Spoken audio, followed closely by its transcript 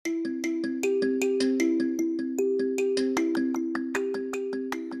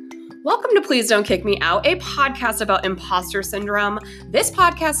Welcome to Please Don't Kick Me Out, a podcast about imposter syndrome. This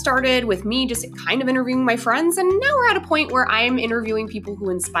podcast started with me just kind of interviewing my friends, and now we're at a point where I'm interviewing people who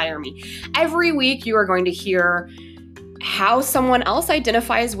inspire me. Every week, you are going to hear how someone else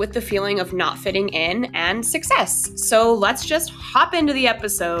identifies with the feeling of not fitting in and success. So let's just hop into the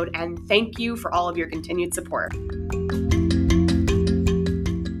episode, and thank you for all of your continued support.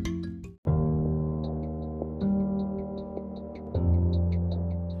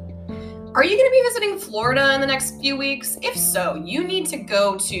 Are you going to be visiting Florida in the next few weeks? If so, you need to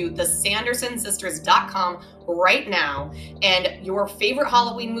go to thesanderson.com right now. And your favorite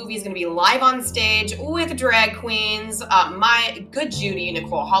Halloween movie is going to be live on stage with drag queens. My good Judy,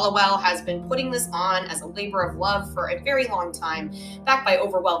 Nicole Hollowell, has been putting this on as a labor of love for a very long time, backed by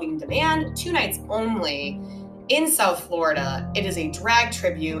overwhelming demand, 2 nights only. In South Florida. It is a drag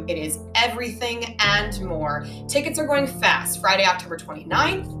tribute. It is everything and more. Tickets are going fast. Friday, October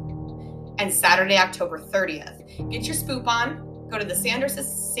 29th. And Saturday, October 30th. Get your spoop on. Go to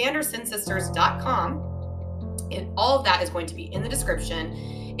thesandersonsisters.com. And all of that is going to be in the description.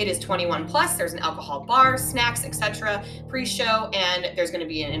 It is 21 plus. There's an alcohol bar, snacks, etc. pre-show, and there's going to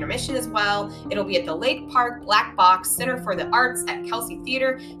be an intermission as well. It'll be at the Lake Park Black Box Center for the Arts at Kelsey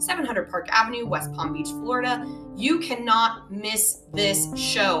Theater, 700 Park Avenue, West Palm Beach, Florida. You cannot miss this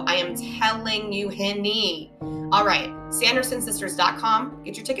show. I am telling you, honey. All right, sandersonsisters.com.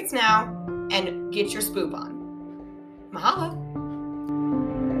 Get your tickets now and get your spoop on. Mahalo.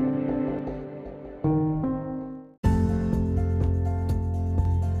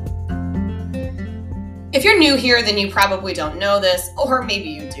 If you're new here, then you probably don't know this, or maybe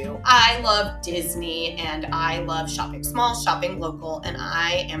you do. I love Disney and I love shopping small, shopping local, and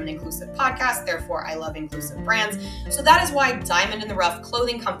I am an inclusive podcast, therefore I love inclusive brands. So that is why Diamond in the Rough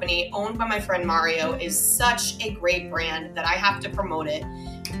Clothing Company, owned by my friend Mario, is such a great brand that I have to promote it.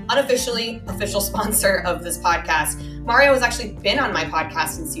 Unofficially, official sponsor of this podcast. Mario has actually been on my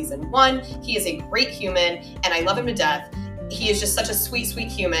podcast in season 1. He is a great human and I love him to death. He is just such a sweet, sweet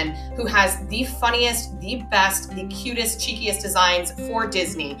human who has the funniest, the best, the cutest, cheekiest designs for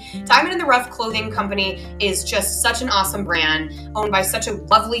Disney. Diamond in the Rough Clothing Company is just such an awesome brand owned by such a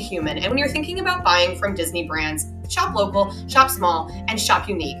lovely human. And when you're thinking about buying from Disney brands, shop local, shop small, and shop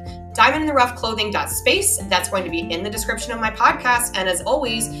unique. Diamond in the Rough Clothing.space. That's going to be in the description of my podcast. And as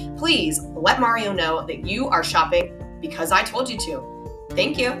always, please let Mario know that you are shopping because I told you to.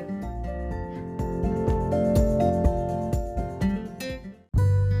 Thank you.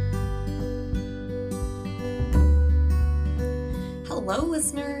 Hello,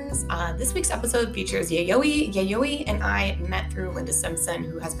 listeners. This week's episode features Yayoi. Yayoi and I met through Linda Simpson,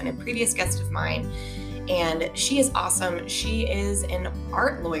 who has been a previous guest of mine, and she is awesome. She is an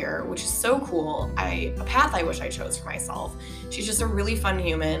art lawyer, which is so cool. A path I wish I chose for myself. She's just a really fun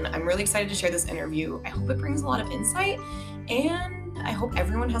human. I'm really excited to share this interview. I hope it brings a lot of insight, and I hope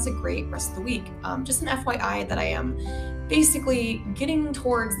everyone has a great rest of the week. Just an FYI that I am basically getting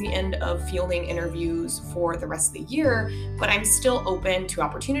towards the end of fielding interviews for the rest of the year, but I'm still open to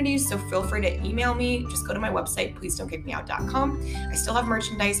opportunities, so feel free to email me. Just go to my website, pleasedon'tkickmeout.com. I still have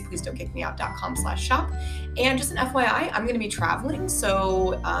merchandise, pleasedon'tkickmeout.com/shop. And just an FYI, I'm going to be traveling,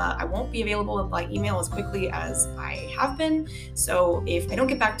 so I won't be available by email as quickly as I have been. So if I don't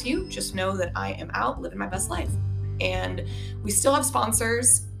get back to you, just know that I am out living my best life. And we still have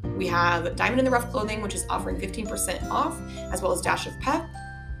sponsors. We have Diamond in the Rough Clothing, which is offering 15% off, as well as Dash of Pep.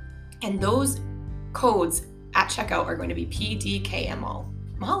 And those codes at checkout are going to be PDKMO.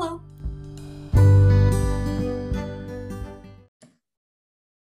 Mahalo.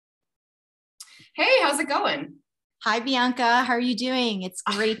 Hey, how's it going? Hi, Bianca. How are you doing? It's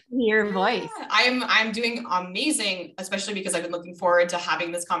great to hear your voice. I'm doing amazing, especially because I've been looking forward to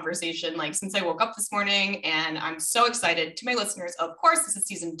having this conversation since I woke up this morning, and I'm so excited. To my listeners, of course, this is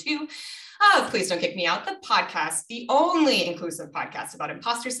season 2 of Please Don't Kick Me Out, the podcast, the only inclusive podcast about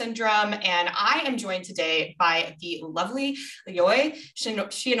imposter syndrome. And I am joined today by the lovely Yayoi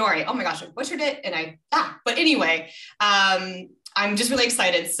Shiinori. Oh my gosh, I butchered it, but anyway, I'm just really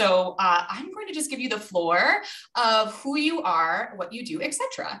excited. So I'm going to just give you the floor of who you are, what you do,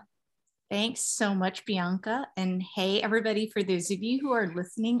 etc. Thanks so much, Bianca. And hey, everybody, for those of you who are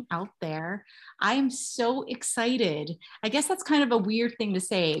listening out there, I am so excited. I guess that's kind of a weird thing to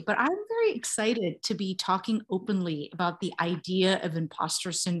say, but I'm very excited to be talking openly about the idea of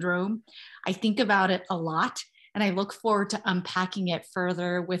imposter syndrome. I think about it a lot, and I look forward to unpacking it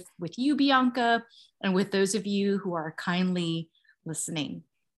further with you, Bianca, and with those of you who are kindly listening.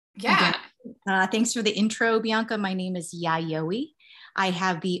 Yeah. Again, thanks for the intro, Bianca. My name is Yayoi. I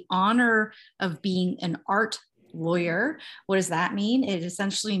have the honor of being an art lawyer. What does that mean? It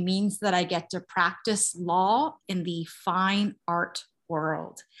essentially means that I get to practice law in the fine art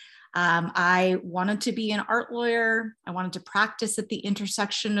world. I wanted to be an art lawyer. I wanted to practice at the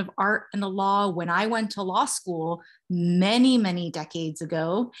intersection of art and the law when I went to law school many, many decades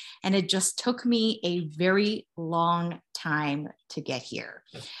ago. And it just took me a very long time to get here.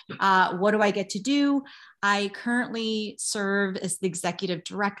 What do I get to do? I currently serve as the executive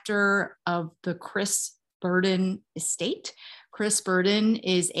director of the Chris Burden Estate. Chris Burden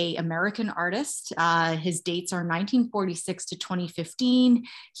is an American artist. His dates are 1946 to 2015.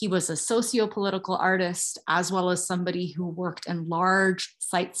 He was a socio-political artist, as well as somebody who worked in large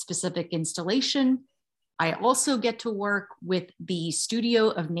site-specific installation. I also get to work with the studio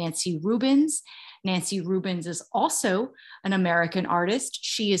of Nancy Rubens. Nancy Rubens is also an American artist.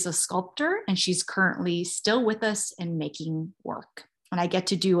 She is a sculptor, and she's currently still with us and making work. And I get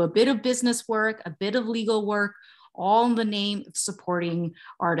to do a bit of business work, a bit of legal work, all in the name of supporting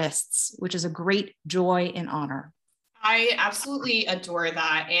artists, which is a great joy and honor. I absolutely adore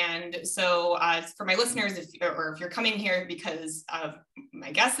that. And so for my listeners, if you're coming here because of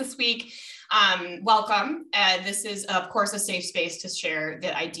my guest this week, welcome. This is, of course, a safe space to share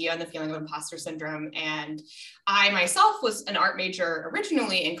the idea and the feeling of imposter syndrome. And I myself was an art major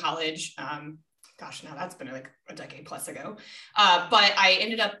originally in college. Gosh, now that's been like a decade plus ago. But I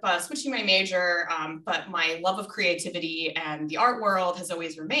ended up switching my major, but my love of creativity and the art world has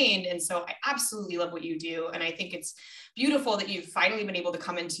always remained. And so I absolutely love what you do. And I think it's beautiful that you've finally been able to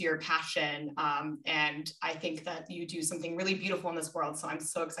come into your passion. And I think that you do something really beautiful in this world. So I'm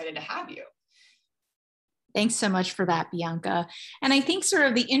so excited to have you. Thanks so much for that, Bianca. And I think sort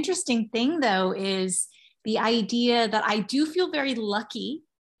of the interesting thing, though, is the idea that I do feel very lucky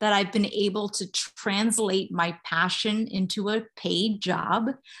that I've been able to translate my passion into a paid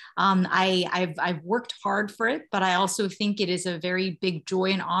job. I've worked hard for it, but I also think it is a very big joy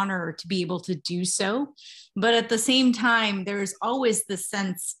and honor to be able to do so. But at the same time, there's always the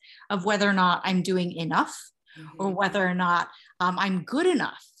sense of whether or not I'm doing enough or whether or not I'm good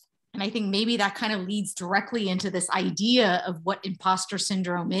enough. And I think maybe that kind of leads directly into this idea of what imposter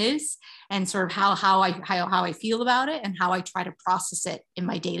syndrome is and sort of how I feel about it and how I try to process it in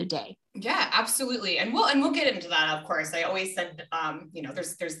my day to day. Yeah, absolutely. And we'll get into that, of course. I always send,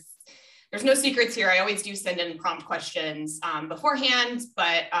 there's no secrets here. I always do send in prompt questions beforehand,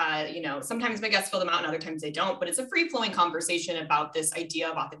 but sometimes my guests fill them out and other times they don't, but it's a free flowing conversation about this idea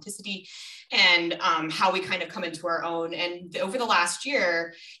of authenticity and how we kind of come into our own. And over the last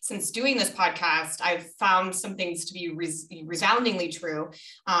year, since doing this podcast, I've found some things to be resoundingly true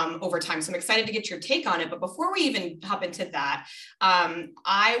over time. So I'm excited to get your take on it. But before we even hop into that,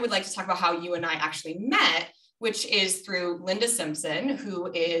 I would like to talk about how you and I actually met, which is through Linda Simpson,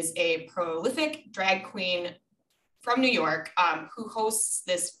 who is a prolific drag queen from New York, who hosts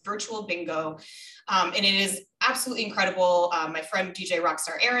this virtual bingo. And it is absolutely incredible. My friend DJ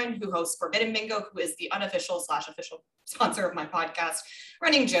Rockstar Aaron, who hosts Forbidden Bingo, who is the unofficial / official sponsor of my podcast,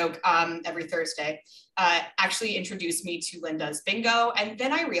 Running Joke, every Thursday, actually introduced me to Linda's bingo. And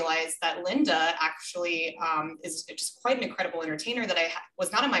then I realized that Linda actually is just quite an incredible entertainer that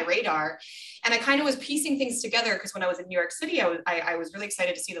was not on my radar. And I kind of was piecing things together because when I was in New York City, I was really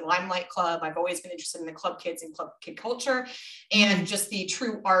excited to see the Limelight Club. I've always been interested in the club kids and club kid culture and just the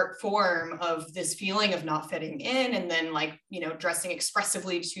true art form of this feeling of not fitting in. And then dressing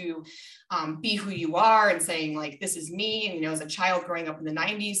expressively to be who you are and saying like, this is me. And, as a child growing up in the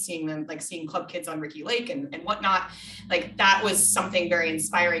 90s, seeing club kids on Ricky Lake and whatnot, like that was something very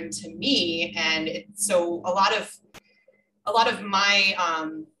inspiring to me. And so a lot of my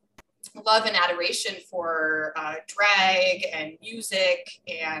love and adoration for drag and music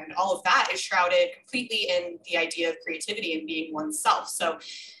and all of that is shrouded completely in the idea of creativity and being oneself. So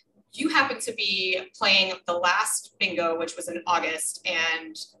you happen to be playing the last bingo, which was in August,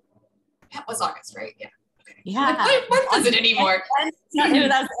 and that was August, right? Yeah. Okay. Yeah. What month is it anymore? That was the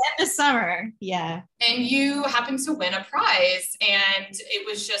end of summer. Yeah. And you happened to win a prize, and it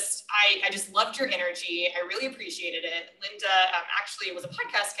was just, I just loved your energy. I really appreciated it. Linda actually was a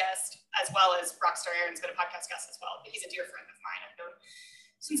podcast guest, as well as Rockstar Aaron's been a podcast guest as well. He's a dear friend of mine. I've known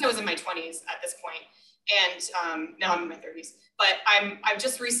since I was in my 20s at this point. And now I'm in my 30s, but I've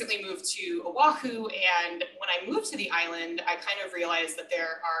just recently moved to Oahu. And when I moved to the island, I kind of realized that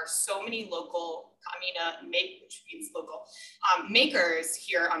there are so many local Kamina which means local makers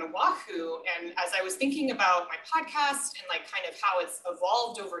here on Oahu. And as I was thinking about my podcast and kind of how it's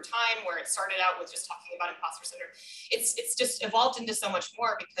evolved over time, where it started out with just talking about imposter syndrome, it's just evolved into so much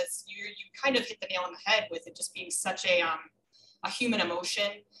more because you kind of hit the nail on the head with it just being such a human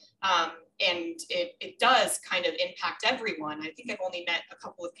emotion. and it does kind of impact everyone. I think I've only met a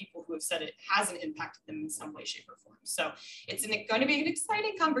couple of people who have said it hasn't impacted them in some way, shape, or form. So it's going to be an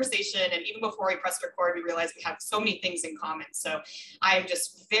exciting conversation. And even before we pressed record, we realized we have so many things in common. So I'm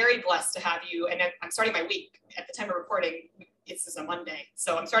just very blessed to have you. And I'm starting my week at the time of recording. This is a Monday.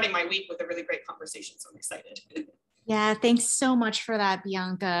 So I'm starting my week with a really great conversation. So I'm excited. Yeah, thanks so much for that,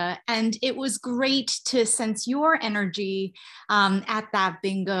 Bianca. And it was great to sense your energy at that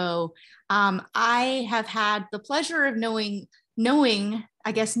bingo. I have had the pleasure of knowing,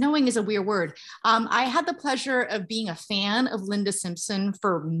 I guess knowing is a weird word. I had the pleasure of being a fan of Linda Simpson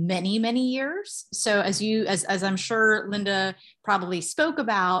for many, many years. So as I'm sure Linda probably spoke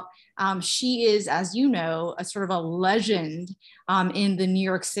about, she is, as you know, a sort of a legend in the New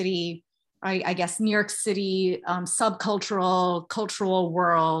York City, I guess, New York City subcultural, cultural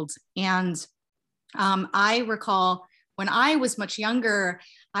world. And I recall when I was much younger,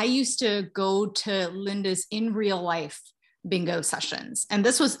 I used to go to Linda's in real life bingo sessions. And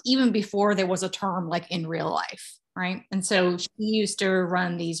this was even before there was a term like in real life, right? And so she used to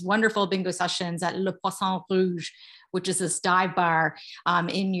run these wonderful bingo sessions at Le Poisson Rouge, which is this dive bar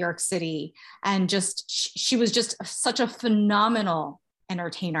in New York City. And just, she was just such a phenomenal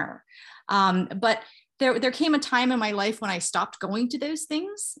entertainer. But there came a time in my life when I stopped going to those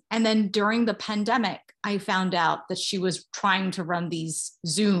things. And then during the pandemic, I found out that she was trying to run these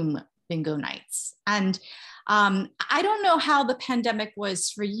Zoom bingo nights. And I don't know how the pandemic was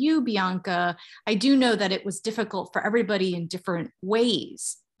for you, Bianca. I do know that it was difficult for everybody in different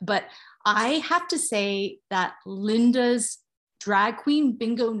ways. But I have to say that Linda's drag queen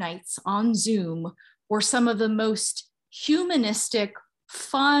bingo nights on Zoom were some of the most humanistic,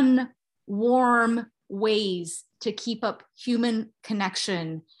 fun, warm ways to keep up human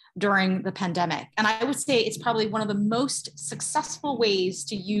connection during the pandemic. And I would say it's probably one of the most successful ways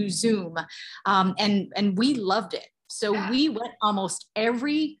to use Zoom. And we loved it. So we went almost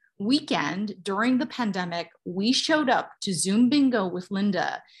every weekend during the pandemic. We showed up to Zoom bingo with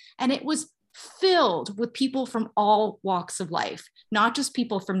Linda, and it was filled with people from all walks of life, not just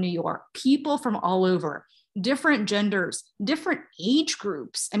people from New York, people from all over, different genders, different age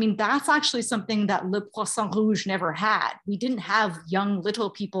groups. I mean, that's actually something that Le Poisson Rouge never had. We didn't have young little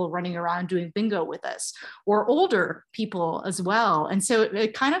people running around doing bingo with us, or older people as well. And so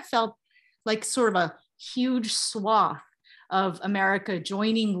it kind of felt like sort of a huge swath of America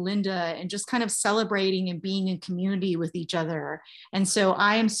joining Linda and just kind of celebrating and being in community with each other. And so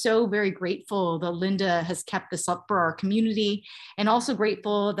I am so very grateful that Linda has kept this up for our community, and also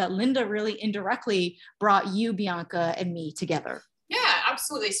grateful that Linda really indirectly brought you, Bianca, and me together. Yeah,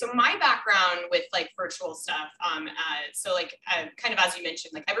 absolutely. So my background with like virtual stuff, kind of as you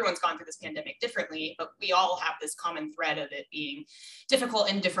mentioned, like everyone's gone through this pandemic differently, but we all have this common thread of it being difficult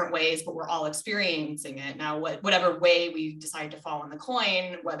in different ways, but we're all experiencing it. Now, whatever way we decide to fall on the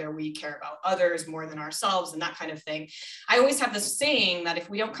coin, whether we care about others more than ourselves and that kind of thing, I always have this saying that if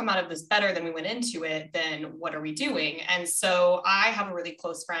we don't come out of this better than we went into it, then what are we doing? And so I have a really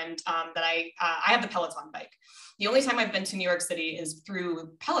close friend that I have the Peloton bike. The only time I've been to New York City is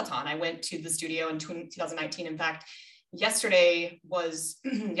through Peloton. I went to the studio in 2019. In fact, as of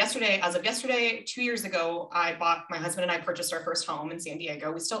yesterday, 2 years ago, my husband and I purchased our first home in San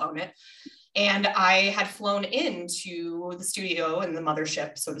Diego. We still own it. And I had flown into the studio and the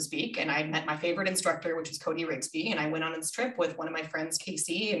mothership, so to speak. And I met my favorite instructor, which was Cody Rigsby. And I went on this trip with one of my friends,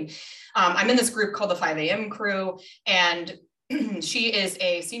 Casey. And I'm in this group called the 5 a.m. crew. And she is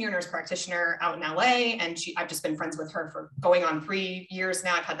a senior nurse practitioner out in LA, and I've just been friends with her for going on 3 years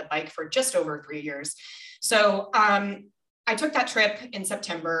now. I've had the bike for just over 3 years. So I took that trip in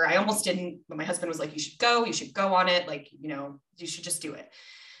September. I almost didn't, but my husband was like, you should go on it. Like, you should just do it.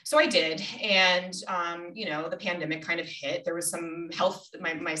 So I did. And, the pandemic kind of hit. There was some health,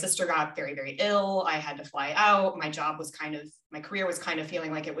 my sister got very, very ill. I had to fly out. My career was kind of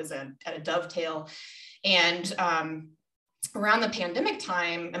feeling like it was at a dovetail. And, around the pandemic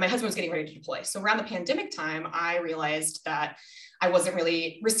time, and my husband was getting ready to deploy. So around the pandemic time, I realized that I wasn't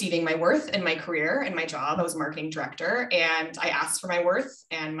really receiving my worth in my career and my job. I was a marketing director, and I asked for my worth,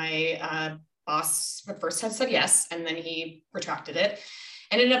 and my boss at first had said yes, and then he retracted it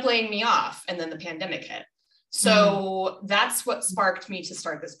and ended up laying me off. And then the pandemic hit. So that's what sparked me to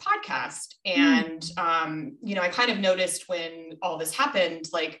start this podcast. And, I kind of noticed when all this happened,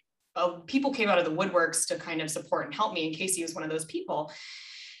 like, people came out of the woodworks to kind of support and help me. And Casey was one of those people.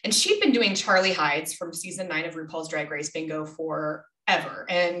 And she'd been doing Charlie Hides from season 9 of RuPaul's Drag Race Bingo forever.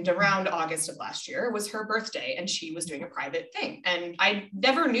 And around August of last year was her birthday, and she was doing a private thing. And I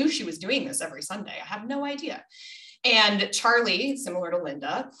never knew she was doing this every Sunday. I have no idea. And Charlie, similar to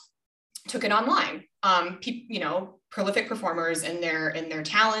Linda, took it online. Prolific performers in their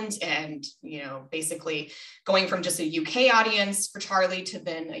talent, and basically going from just a UK audience for Charlie to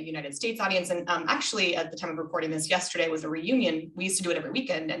then a United States audience. And actually, at the time of recording this, yesterday was a reunion. We used to do it every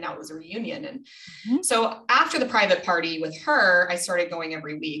weekend, and now it was a reunion. And so after the private party with her, I started going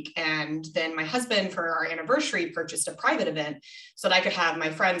every week. And then my husband, for our anniversary, purchased a private event so that I could have my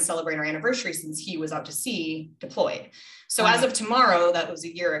friends celebrate our anniversary, since he was out to sea deployed. So as of tomorrow, that was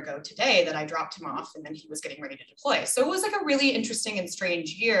a year ago today that I dropped him off, and then he was getting ready to deploy. So it was like a really interesting and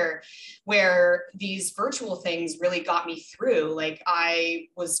strange year where these virtual things really got me through. Like I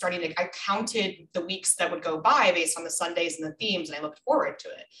counted the weeks that would go by based on the Sundays and the themes, and I looked forward to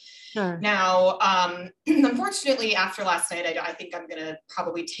it. Sure. Now, unfortunately, after last night, I think I'm going to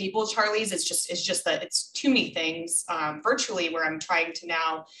probably table Charlie's. It's just that it's too many things virtually, where I'm trying to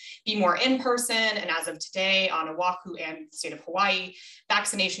now be more in person. And as of today, on Oahu and the state of Hawaii,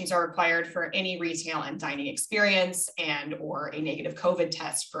 vaccinations are required for any retail and dining experience, and or a negative COVID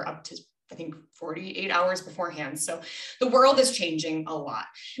test for up to, I think, 48 hours beforehand. So the world is changing a lot.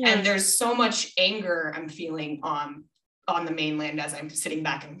 Yeah. And there's so much anger I'm feeling on the mainland as I'm sitting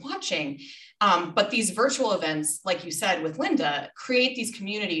back and watching. But these virtual events, like you said with Linda, create these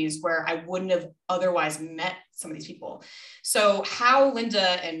communities where I wouldn't have otherwise met some of these people. So how Linda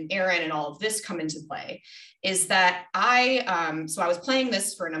and Aaron and all of this come into play is that I was playing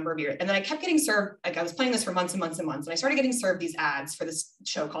this for a number of years, and then I kept getting served, like I was playing this for months and months and months, and I started getting served these ads for this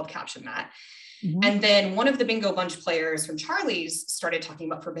show called Caption That. And then one of the Bingo Bunch players from Charlie's started talking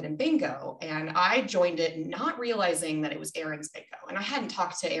about Forbidden Bingo, and I joined it not realizing that it was Aaron's bingo. And I hadn't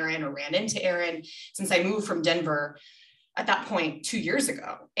talked to Aaron or ran into Aaron since I moved from Denver at that point 2 years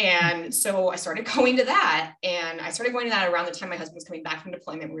ago. And so I started going to that, and I started going to that around the time my husband was coming back from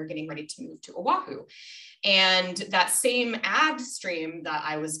deployment. We were getting ready to move to Oahu. And that same ad stream that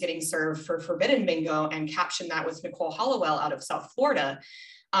I was getting served for Forbidden Bingo and Caption That with Nicole Hollowell out of South Florida,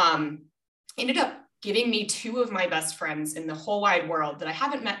 ended up giving me two of my best friends in the whole wide world that I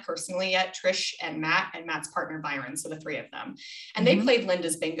haven't met personally yet, Trish and Matt's partner, Byron. So the three of them. And they played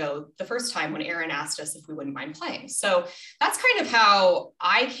Linda's bingo the first time when Aaron asked us if we wouldn't mind playing. So that's kind of how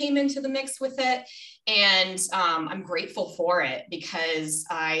I came into the mix with it. And I'm grateful for it, because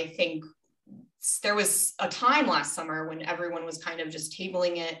I think there was a time last summer when everyone was kind of just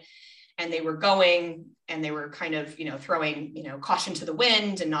tabling it, and they were going and they were kind of, throwing, caution to the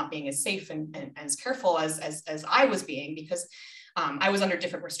wind and not being as safe and as careful as I was being, because I was under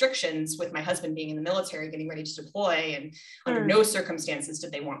different restrictions with my husband being in the military, getting ready to deploy, and under no circumstances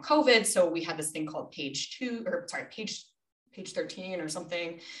did they want COVID. So we had this thing called page 13 or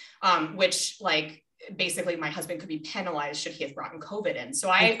something, which basically my husband could be penalized should he have brought COVID in. So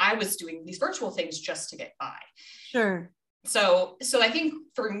I was doing these virtual things just to get by. Sure. So I think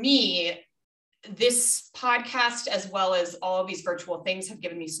for me, this podcast, as well as all of these virtual things, have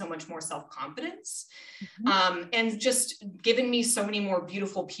given me so much more self-confidence, and just given me so many more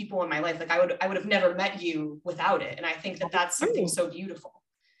beautiful people in my life. Like I would have never met you without it. And I think that that's something so beautiful.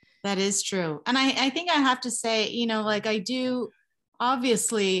 That is true. And I think I have to say, I do,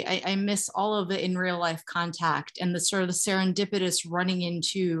 obviously I miss all of the in real life contact and the sort of the serendipitous running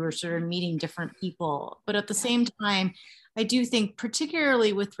into or sort of meeting different people. But at the same time, I do think,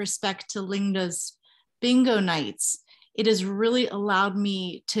 particularly with respect to Linda's bingo nights, it has really allowed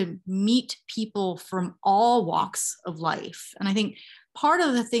me to meet people from all walks of life. And I think part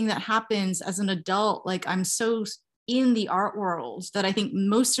of the thing that happens as an adult, I'm so in the art world that I think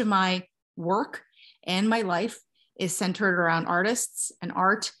most of my work and my life is centered around artists and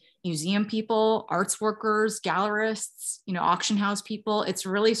art, museum people, arts workers, gallerists, auction house people. It's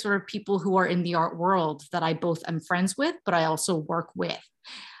really sort of people who are in the art world that I both am friends with, but I also work with.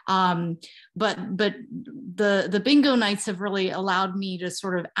 But the bingo nights have really allowed me to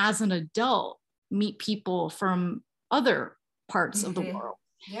sort of, as an adult, meet people from other parts of the world.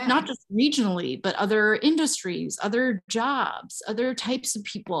 Yeah. Not just regionally, but other industries, other jobs, other types of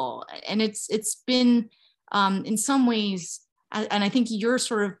people. And it's been, in some ways, and I think you're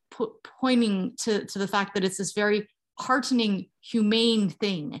sort of pointing to the fact that it's this very heartening, humane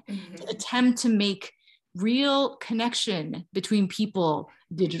thing to attempt to make real connection between people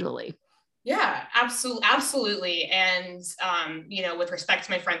digitally. Yeah, absolutely. And, with respect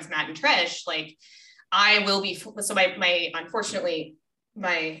to my friends, Matt and Trish, I will be, so unfortunately,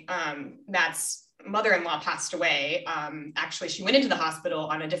 Matt's mother-in-law passed away. Actually, she went into the hospital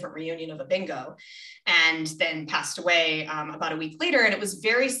on a different reunion of a bingo and then passed away about a week later. And it was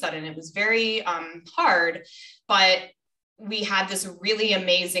very sudden. It was very hard. But we had this really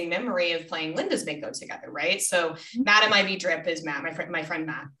amazing memory of playing Linda's Bingo together, right? So Madam Ivy Drip is Matt, my friend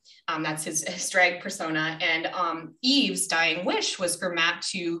Matt. That's his drag persona. And Eve's dying wish was for Matt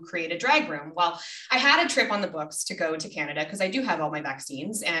to create a drag room. Well, I had a trip on the books to go to Canada because I do have all my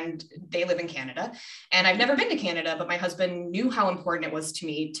vaccines and they live in Canada. And I've never been to Canada, but my husband knew how important it was to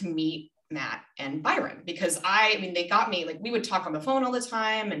me to meet Matt and Byron, because I mean, they got me, like, we would talk on the phone all the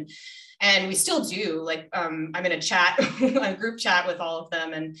time, and we still do. Like, I'm in a chat, a group chat with all of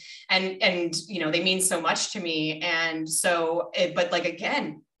them, and you know, they mean so much to me. And so, but like,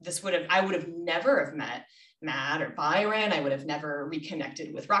 again, I would have never have met Matt or Byron. I would have never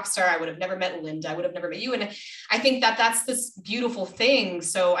reconnected with Rockstar. I would have never met Linda. I would have never met you. And I think that that's this beautiful thing.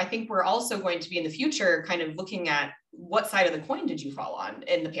 So I think we're also going to be in the future kind of looking at what side of the coin did you fall on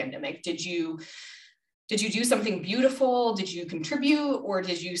in the pandemic? Did you do something beautiful? Did you contribute, or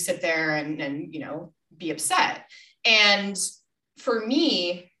did you sit there and you know, be upset? And for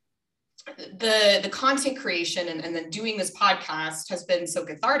me, the content creation and then doing this podcast has been so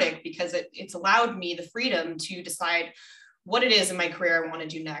cathartic, because it's allowed me the freedom to decide what it is in my career I want to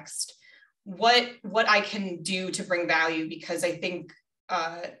do next, what I can do to bring value, because I think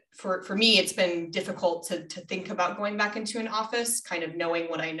for me, it's been difficult to think about going back into an office, kind of knowing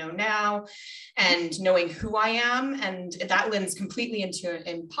what I know now and knowing who I am. And that lends completely into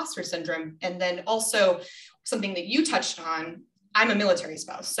imposter syndrome. And then also something that you touched on, I'm a military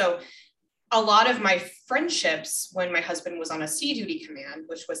spouse. So a lot of my friendships when my husband was on a sea duty command,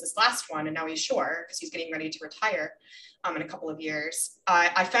 which was this last one, and now he's shore because he's getting ready to retire in a couple of years,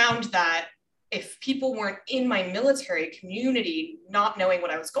 I found that if people weren't in my military community, not knowing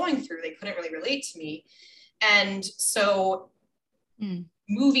what I was going through, they couldn't really relate to me. And so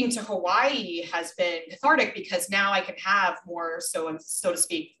moving to Hawaii has been cathartic, because now I can have more, so to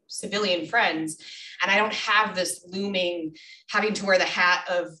speak, civilian friends. And I don't have this looming, having to wear the hat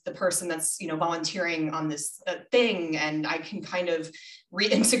of the person that's, you know, volunteering on this thing. And I can kind of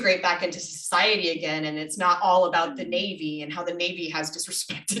reintegrate back into society again. And it's not all about the Navy and how the Navy has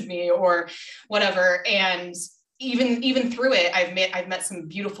disrespected me or whatever. And even through it, I've met some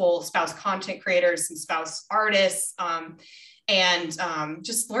beautiful spouse content creators, some spouse artists, and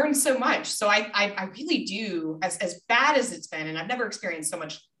just learned so much. So I really do, as bad as it's been, and I've never experienced so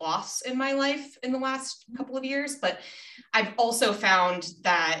much loss in my life in the last couple of years, but I've also found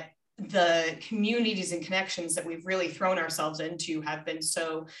that the communities and connections that we've really thrown ourselves into have been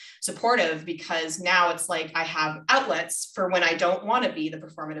so supportive, because now it's like I have outlets for when I don't want to be the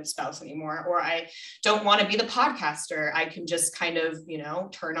performative spouse anymore, or I don't want to be the podcaster. I can just kind of, you know,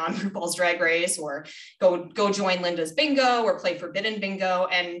 turn on RuPaul's Drag Race, or go join Linda's Bingo, or play Forbidden Bingo,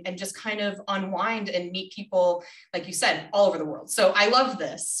 and just kind of unwind and meet people, like you said, all over the world. So I love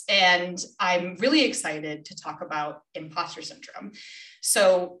this, and I'm really excited to talk about imposter syndrome.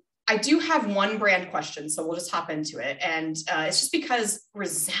 So I do have one brand question, so we'll just hop into it. And it's just because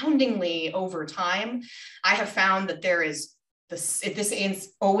resoundingly over time, I have found that there is this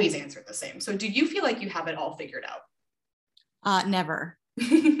always answered the same. So do you feel like you have it all figured out? Never. But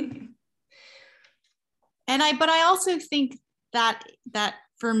I also think that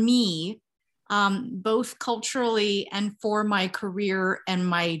for me, both culturally and for my career and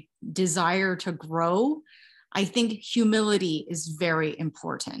my desire to grow, I think humility is very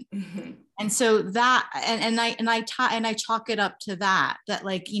important. Mm-hmm. And so that, and I chalk it up to that,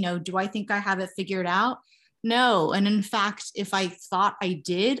 like, you know, do I think I have it figured out? No. And in fact, if I thought I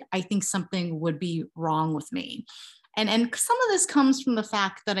did, I think something would be wrong with me. And some of this comes from the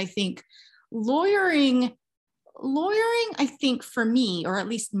fact that I think lawyering, I think for me, or at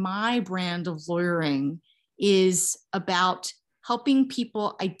least my brand of lawyering, is about helping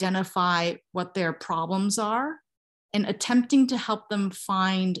people identify what their problems are and attempting to help them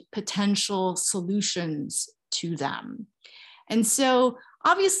find potential solutions to them. And so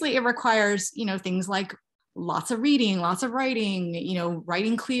obviously it requires, you know, things like lots of reading, lots of writing, you know,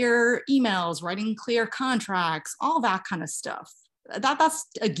 writing clear emails, writing clear contracts, all that kind of stuff. That's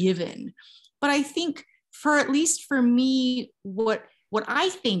a given. But I think at least for me, what I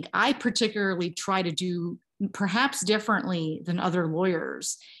think I particularly try to do, perhaps differently than other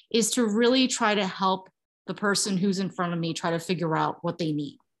lawyers, is to really try to help the person who's in front of me try to figure out what they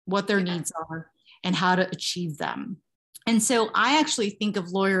need, what their needs are, and how to achieve them. And so I actually think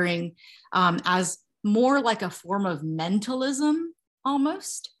of lawyering as more like a form of mentalism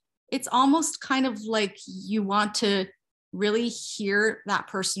almost. It's almost kind of like you want to really hear that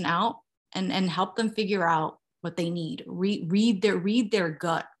person out and help them figure out what they need, read their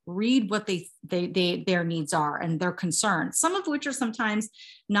gut, read what their needs are and their concerns, some of which are sometimes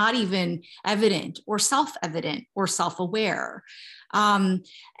not even evident or self-evident or self-aware.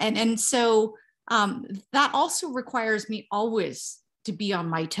 So that also requires me always to be on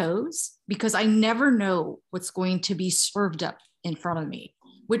my toes, because I never know what's going to be served up in front of me,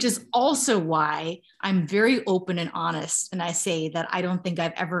 which is also why I'm very open and honest. And I say that I don't think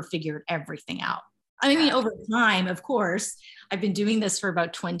I've ever figured everything out. I mean, over time, of course, I've been doing this for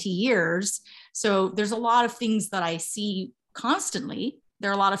about 20 years. So there's a lot of things that I see constantly. There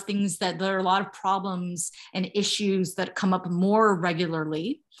are a lot of problems and issues that come up more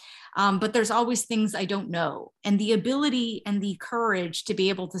regularly. But there's always things I don't know. And the ability and the courage to be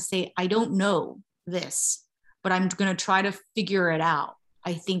able to say, I don't know this, but I'm going to try to figure it out,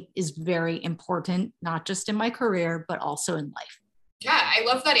 I think is very important, not just in my career, but also in life. Yeah, I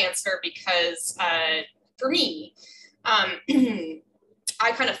love that answer because for me,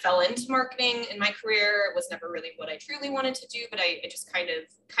 I kind of fell into marketing in my career. It was never really what I truly wanted to do, but it just kind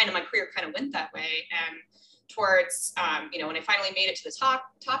of my career kind of went that way. And towards, when I finally made it to the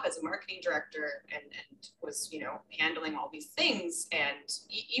top as a marketing director and was, handling all these things. And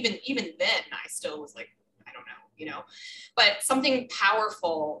even then I still was like, I don't know, but something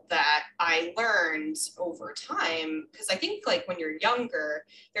powerful that I learned over time, because I think like when you're younger,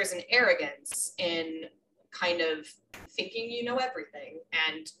 there's an arrogance in kind of thinking you know everything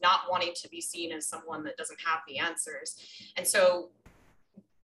and not wanting to be seen as someone that doesn't have the answers. And so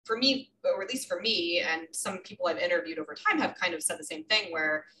for me, or at least for me, and some people I've interviewed over time have kind of said the same thing,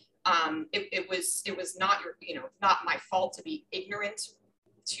 where it was not not my fault to be ignorant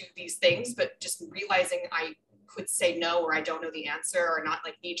to these things, but just realizing I could say no, or I don't know the answer, or not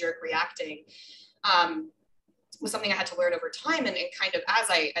like knee-jerk reacting, was something I had to learn over time. And kind of as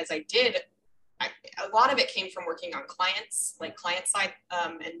I did, a lot of it came from working on clients, like client side,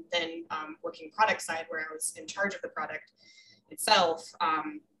 and then working product side, where I was in charge of the product itself.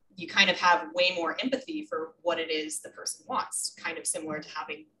 You kind of have way more empathy for what it is the person wants, kind of similar to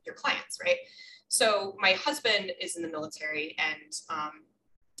having your clients, right? So my husband is in the military, and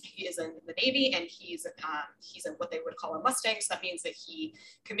he is in the Navy, and he's in what they would call a Mustang. So that means that he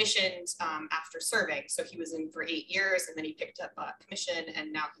commissioned after serving. So he was in for 8 years, and then he picked up a commission,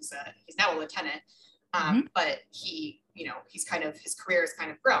 and now he's now a lieutenant. But he's kind of, his career has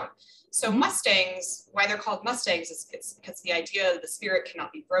kind of grown. So Mustangs, why they're called Mustangs is it's because the idea of the spirit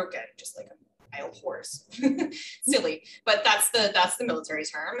cannot be broken, just like a wild horse. Silly, but that's the military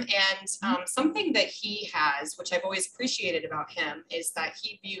term. And something that he has, which I've always appreciated about him, is that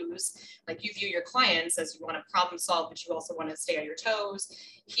he views, like you view your clients as you want to problem solve, but you also want to stay on your toes.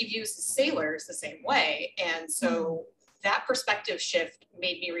 He views the sailors the same way. And so that perspective shift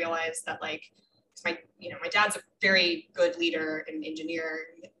made me realize that, like, my dad's a very good leader in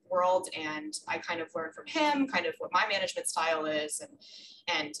engineering world, and I kind of learned from him kind of what my management style is,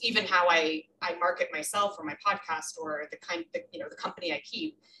 and even how I market myself or my podcast or the company I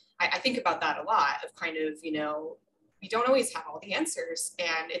keep. I think about that a lot, of kind of, we don't always have all the answers,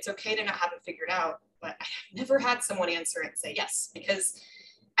 and it's okay to not have it figured out, but I have never had someone answer it and say yes, because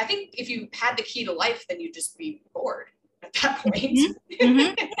I think if you had the key to life, then you'd just be bored at that point.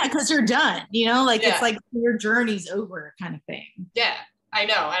 Yeah, because you're done, it's like your journey's over kind of thing. Yeah, I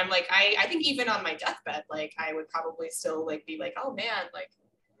know. I'm like, I think even on my deathbed, like I would probably still like be like, oh man, like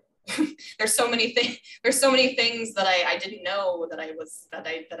there's so many things that I didn't know that I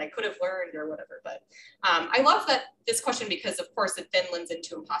could have learned or whatever. But I love that this question, because of course it then lends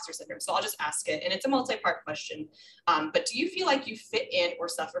into imposter syndrome. So I'll just ask it, and it's a multi-part question. But do you feel like you fit in or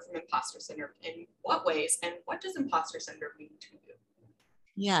suffer from imposter syndrome? In what ways? And what does imposter syndrome mean to you?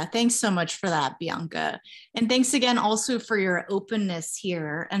 Yeah, thanks so much for that, Bianca. And thanks again also for your openness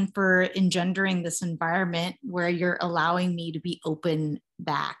here and for engendering this environment where you're allowing me to be open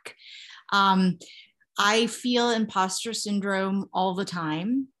back. I feel imposter syndrome all the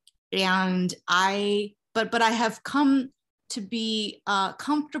time, and but I have come to be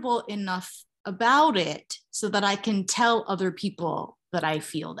comfortable enough about it so that I can tell other people that I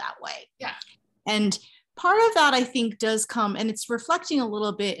feel that way. Yeah. And part of that, I think, does come, and it's reflecting a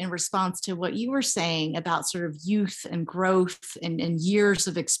little bit in response to what you were saying about sort of youth and growth and years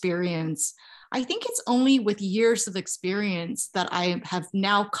of experience. I think it's only with years of experience that I have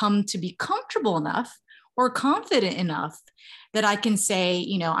now come to be comfortable enough or confident enough that I can say,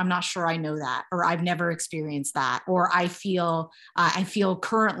 I'm not sure I know that, or I've never experienced that, or I feel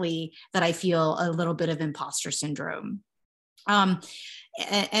currently that I feel a little bit of imposter syndrome. And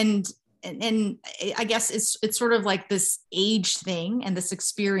I guess it's sort of like this age thing and this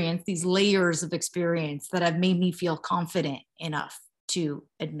experience, these layers of experience that have made me feel confident enough to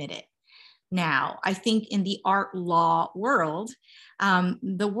admit it. Now, I think in the art law world,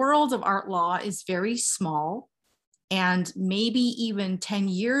 the world of art law is very small. And maybe even 10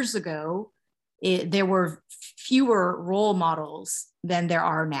 years ago, there were fewer role models than there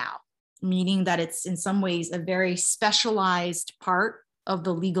are now, meaning that it's in some ways a very specialized part of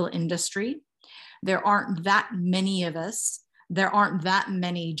the legal industry. There aren't that many of us. There aren't that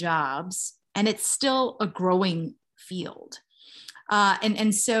many jobs, and it's still a growing field.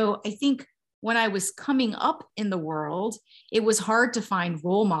 And so I think when I was coming up in the world, it was hard to find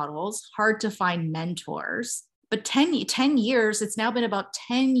role models, hard to find mentors. But 10 years, it's now been about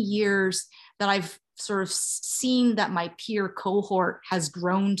 10 years that I've sort of seen that my peer cohort has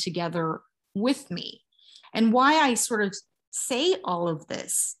grown together with me. And why I sort of say all of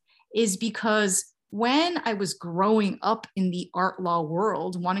this is because when I was growing up in the art law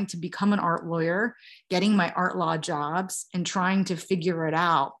world, wanting to become an art lawyer, getting my art law jobs and trying to figure it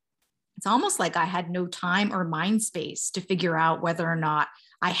out, it's almost like I had no time or mind space to figure out whether or not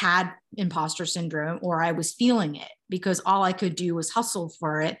I had imposter syndrome or I was feeling it, because all I could do was hustle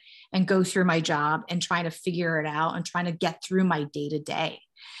for it and go through my job and trying to figure it out and trying to get through my day to day.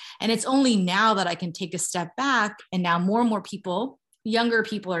 And it's only now that I can take a step back, and now more and more people, younger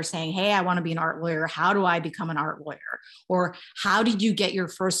people, are saying, hey, I want to be an art lawyer. How do I become an art lawyer? Or how did you get your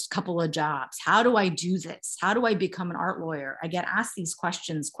first couple of jobs? How do I do this? How do I become an art lawyer? I get asked these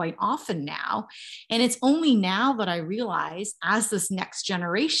questions quite often now. And it's only now that I realize, as this next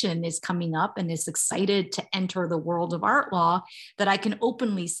generation is coming up and is excited to enter the world of art law, that I can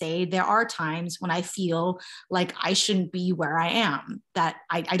openly say there are times when I feel like I shouldn't be where I am, that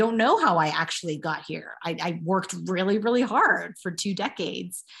I don't know how I actually got here. I worked really, really hard for 2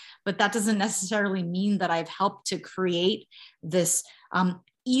 decades, but that doesn't necessarily mean that I've helped to create this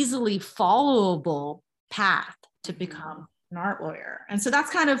easily followable path to become an art lawyer. And so that's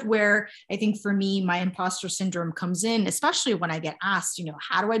kind of where I think for me, my imposter syndrome comes in, especially when I get asked,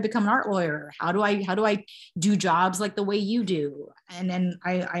 how do I become an art lawyer? How do I do jobs like the way you do? And then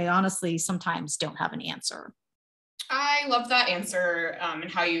I honestly sometimes don't have an answer. I love that answer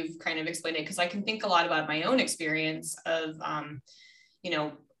and how you've kind of explained it, because I can think a lot about my own experience of,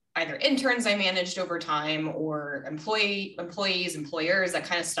 either interns I managed over time or employees, employers, that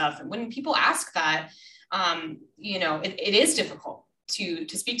kind of stuff. And when people ask that, it is difficult to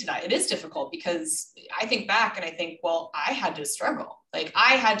speak to that. It is difficult because I think back and I think, well, I had to struggle. Like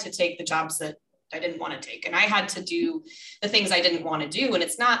I had to take the jobs that I didn't want to take, and I had to do the things I didn't want to do. And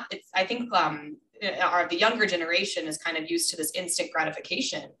I think the younger generation is kind of used to this instant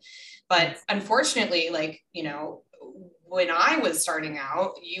gratification. But unfortunately, when I was starting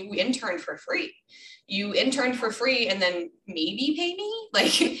out, you interned for free. And then maybe pay me.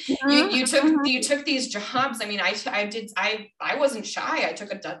 Like you took these jobs. I mean, I wasn't shy. I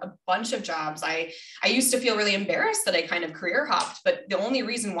took a bunch of jobs. I used to feel really embarrassed that I kind of career hopped, but the only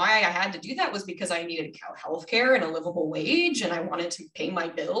reason why I had to do that was because I needed healthcare and a livable wage, and I wanted to pay my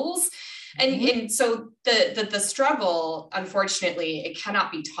bills. And so the struggle, unfortunately, it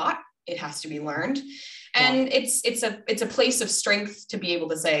cannot be taught. It has to be learned. And it's a place of strength to be able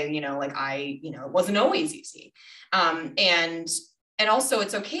to say, it wasn't always easy. And also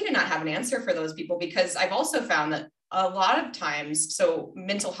it's okay to not have an answer for those people, because I've also found that a lot of times, so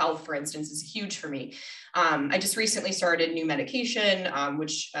mental health, for instance, is huge for me. I just recently started new medication,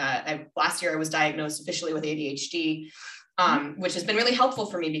 which last year I was diagnosed officially with ADHD, which has been really helpful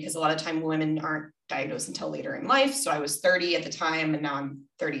for me because a lot of time women aren't diagnosed until later in life. So I was 30 at the time, and now I'm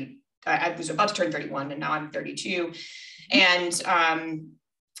 30. I was about to turn 31, and now I'm 32. And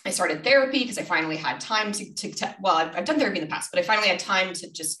I started therapy because I finally had time I've done therapy in the past, but I finally had time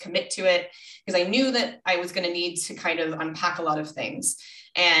to just commit to it because I knew that I was going to need to kind of unpack a lot of things.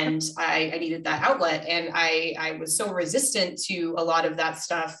 And I needed that outlet. And I was so resistant to a lot of that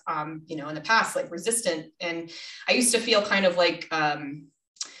stuff, in the past, like resistant. And I used to feel kind of like I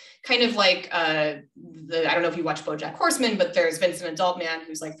don't know if you watch BoJack Horseman, but there's Vincent Adult Man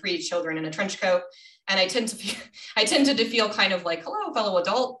who's like 3 children in a trench coat. And I tended to feel kind of like, hello, fellow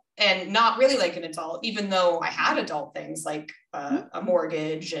adult, and not really like an adult, even though I had adult things like a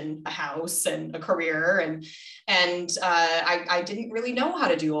mortgage and a house and a career. And I didn't really know how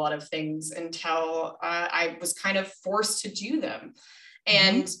to do a lot of things until I was kind of forced to do them.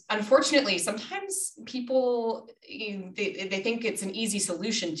 And unfortunately, sometimes people, they think it's an easy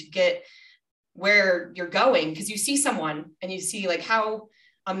solution to get where you're going, because you see someone and you see like how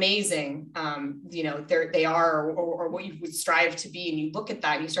amazing, they are, or what you would strive to be. And you look at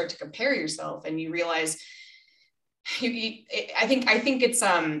that and you start to compare yourself and you realize, I think it's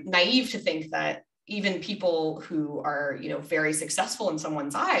naive to think that even people who are, you know, very successful in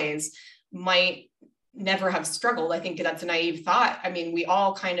someone's eyes might never have struggled. I think that's a naive thought. I mean, we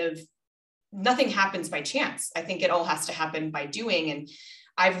all kind of, nothing happens by chance. I think it all has to happen by doing. And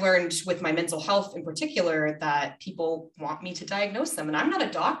I've learned with my mental health in particular that people want me to diagnose them, and I'm not a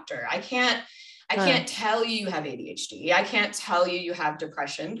doctor. I can't tell you have ADHD. I can't tell you have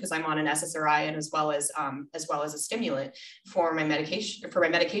depression, because I'm on an SSRI and as well as a stimulant for my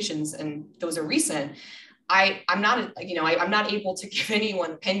medications, and those are recent. I'm not able to give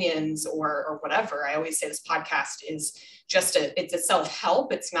anyone opinions or whatever. I always say this podcast is just it's a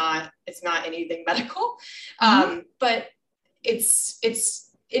self-help. It's not anything medical. But it's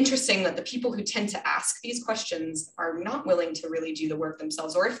interesting that the people who tend to ask these questions are not willing to really do the work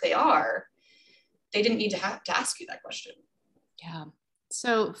themselves, or if they are, they didn't need to have to ask you that question. Yeah.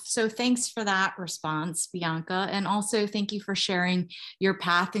 So thanks for that response, Bianca. And also thank you for sharing your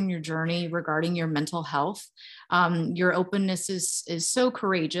path and your journey regarding your mental health. Your openness is so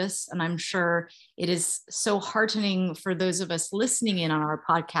courageous. And I'm sure it is so heartening for those of us listening in on our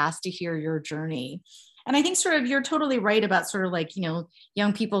podcast to hear your journey. And I think sort of you're totally right about sort of like, you know,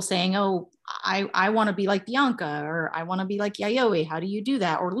 young people saying, oh, I want to be like Bianca, or I want to be like Yayoi. How do you do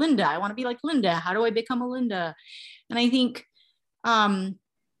that? Or Linda, I want to be like Linda. How do I become a Linda? And I think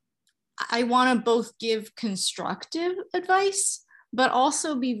I want to both give constructive advice, but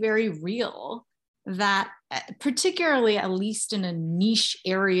also be very real that particularly, at least in a niche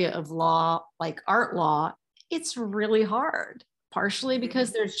area of law, like art law, it's really hard, partially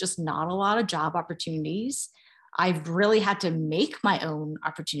because there's just not a lot of job opportunities. I've really had to make my own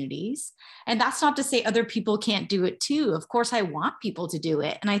opportunities. And that's not to say other people can't do it too. Of course, I want people to do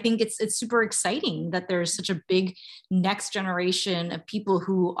it. And I think it's super exciting that there's such a big next generation of people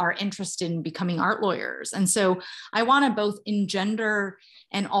who are interested in becoming art lawyers. And so I want to both engender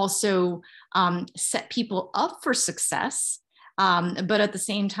and also set people up for success. But at the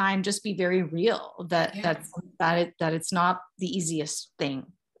same time, just be very real that it's not the easiest thing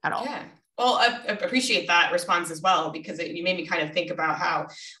at all. Yeah. Well, I appreciate that response as well, because you made me kind of think about how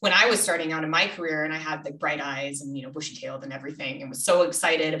when I was starting out in my career and I had like bright eyes and, you know, bushy tailed and everything, and was so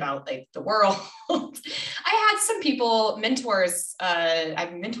excited about like the world. I had some people, mentors,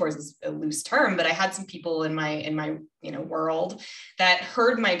 mentors is a loose term, but I had some people in my, you know, world that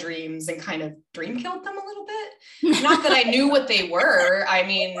heard my dreams and kind of dream killed them a little bit. Not that I knew what they were. I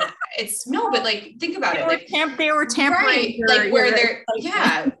mean, but like, think about it. Like they were tampering. Right, like where they're,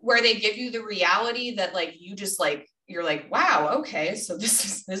 where they give you the reality that like, you just like, you're like, wow, okay, so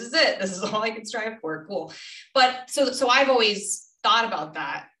this is it. This is all I can strive for. Cool. But so I've always thought about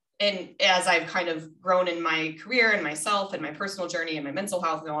that. And as I've kind of grown in my career and myself and my personal journey and my mental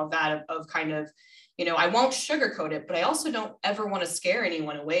health and all of that, of kind of, you know, I won't sugarcoat it, but I also don't ever want to scare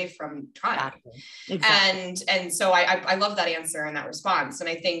anyone away from trying. Exactly. And so I love that answer and that response. And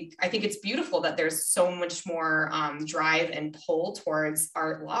I think it's beautiful that there's so much more drive and pull towards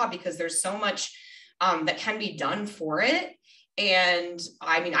art law, because there's so much that can be done for it. And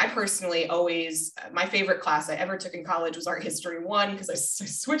I mean, I personally always, my favorite class I ever took in college was Art History 1, because I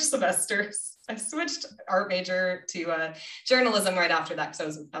switched semesters. I switched art major to journalism right after that, because I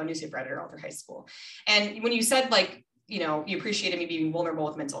was a newspaper editor all through high school. And when you said like, you know, you appreciated me being vulnerable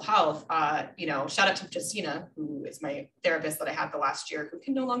with mental health, you know, shout out to Justina, who is my therapist that I had the last year, who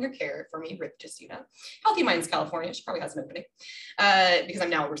can no longer care for me. Rip Justina. Healthy Minds, California. She probably has an opening because I'm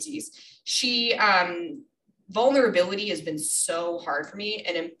now overseas. She, vulnerability has been so hard for me,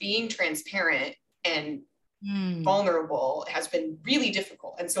 and in being transparent and vulnerable has been really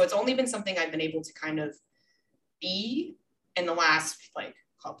difficult. And so it's only been something I've been able to kind of be in the last like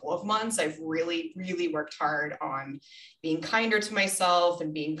couple of months. I've really, really worked hard on being kinder to myself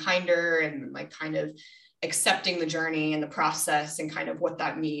and being kinder and like kind of accepting the journey and the process and kind of what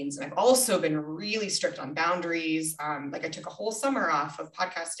that means. And I've also been really strict on boundaries. Like I took a whole summer off of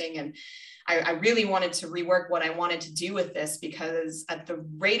podcasting, and I really wanted to rework what I wanted to do with this, because at the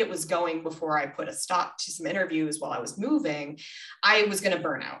rate it was going before I put a stop to some interviews while I was moving, I was going to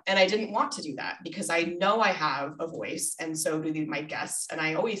burn out. And I didn't want to do that, because I know I have a voice, and so do my guests. And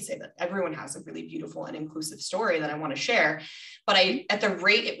I always say that everyone has a really beautiful and inclusive story that I want to share. But at the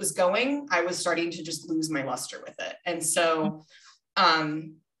rate it was going, I was starting to just lose my luster with it. And so,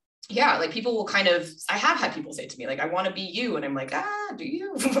 yeah, like people will kind of, I have had people say to me, like, I want to be you. And I'm like, do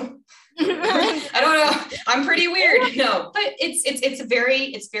you? I don't know. I'm pretty weird. No, but it's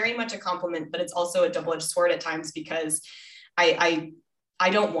very much a compliment, but it's also a double-edged sword at times, because I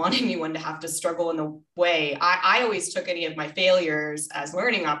don't want anyone to have to struggle in the way. I always took any of my failures as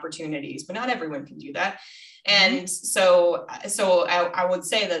learning opportunities, but not everyone can do that. And so I would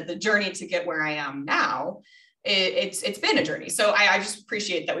say that the journey to get where I am now, it's been a journey. So I just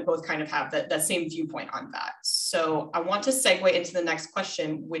appreciate that we both kind of have that same viewpoint on that. So I want to segue into the next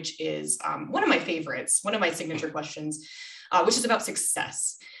question, which is one of my favorites, one of my signature questions, which is about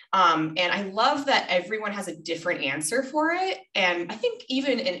success. And I love that everyone has a different answer for it. And I think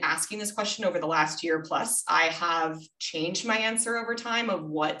even in asking this question over the last year plus, I have changed my answer over time of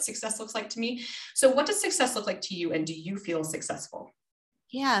what success looks like to me. So what does success look like to you? And do you feel successful?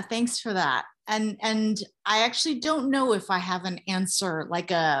 Yeah, thanks for that. And I actually don't know if I have an answer,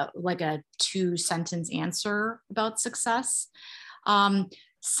 like a 2-sentence answer about success.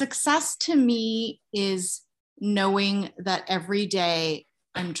 Success to me is knowing that every day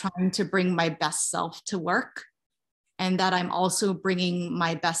I'm trying to bring my best self to work, and that I'm also bringing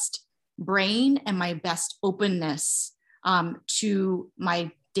my best brain and my best openness to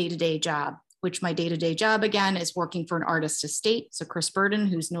my day-to-day job, which my day-to-day job, again, is working for an artist estate. So Chris Burden,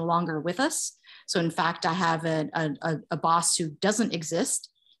 who's no longer with us. So in fact, I have a boss who doesn't exist,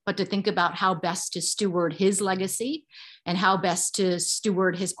 but to think about how best to steward his legacy and how best to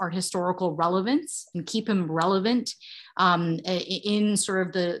steward his art historical relevance and keep him relevant in sort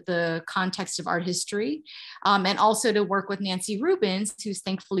of the context of art history. And also to work with Nancy Rubens, who's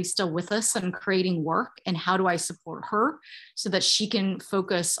thankfully still with us and creating work, and how do I support her so that she can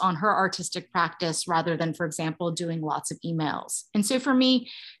focus on her artistic practice rather than, for example, doing lots of emails. And so for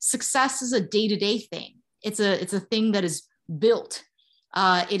me, success is a day-to-day thing. It's a thing that is built.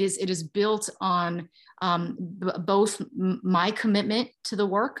 It is built on both my commitment to the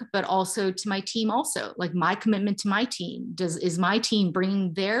work, but also to my team. Also, like my commitment to my team. Is my team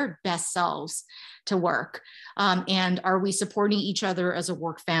bringing their best selves to work, and are we supporting each other as a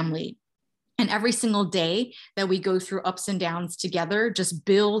work family? And every single day that we go through ups and downs together just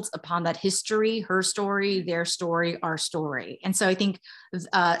builds upon that history, her story, their story, our story. And so I think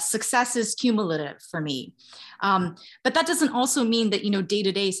success is cumulative for me. But that doesn't also mean that, day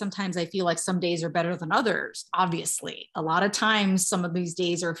to day, sometimes I feel like some days are better than others. Obviously, a lot of times, some of these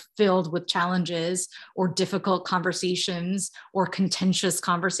days are filled with challenges or difficult conversations or contentious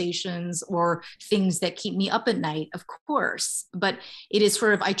conversations or things that keep me up at night, of course. But it is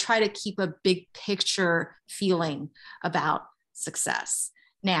sort of, I try to keep a big picture feeling about success.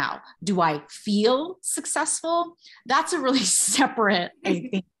 Now, do I feel successful? That's a really separate, I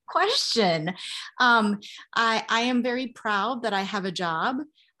think, question. I am very proud that I have a job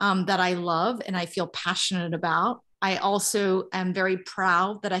that I love and I feel passionate about. I also am very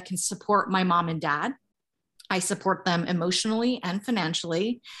proud that I can support my mom and dad. I support them emotionally and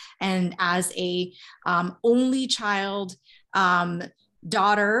financially. And as a only child,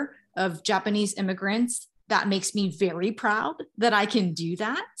 daughter of Japanese immigrants, that makes me very proud that I can do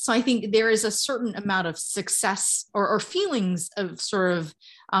that. So I think there is a certain amount of success or feelings of sort of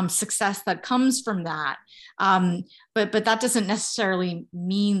success that comes from that. But that doesn't necessarily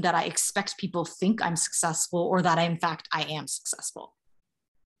mean that I expect people think I'm successful or that in fact I am successful.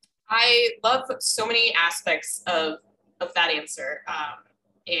 I love so many aspects of that answer.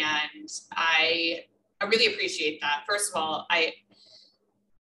 And I really appreciate that. First of all,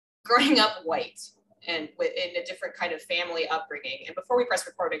 growing up white and in a different kind of family upbringing. And before we press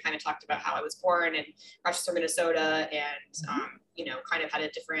record, I kind of talked about how I was born in Rochester, Minnesota, and, kind of had a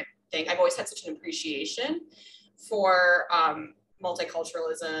different thing. I've always had such an appreciation for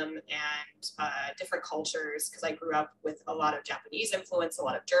multiculturalism and different cultures, because I grew up with a lot of Japanese influence, a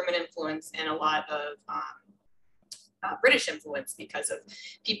lot of German influence, and a lot of British influence because of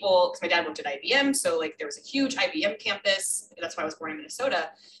people, because my dad worked at IBM. So like there was a huge IBM campus. That's why I was born in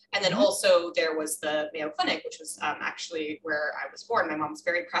Minnesota. And then also there was the Mayo Clinic, which was actually where I was born. My mom was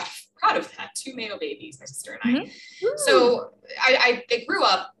very proud of that. 2 Mayo babies, my sister and I. So I grew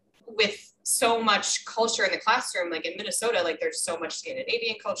up with so much culture in the classroom. Like in Minnesota, like there's so much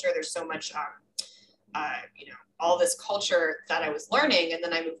Scandinavian culture. There's so much, all this culture that I was learning. And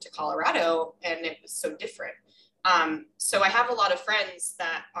then I moved to Colorado and it was so different. So I have a lot of friends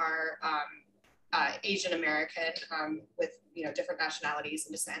that are Asian American with different nationalities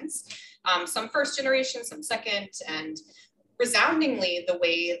and descents. Some first generation, some second, and resoundingly the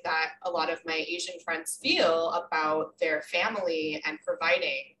way that a lot of my Asian friends feel about their family and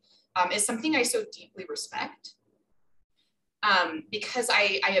providing is something I so deeply respect. Because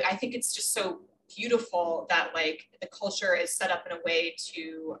I think it's just so beautiful that like the culture is set up in a way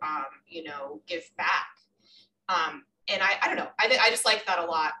to give back. And I don't know, I just like that a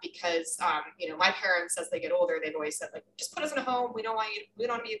lot because, my parents, as they get older, they've always said, like, just put us in a home. We don't want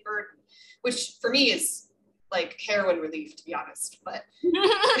to be a burden, which for me is like heroin relief, to be honest, but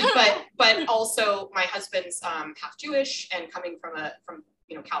also my husband's half Jewish and coming from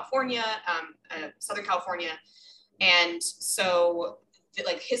California, Southern California, and so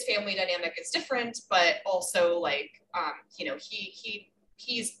like his family dynamic is different, but also like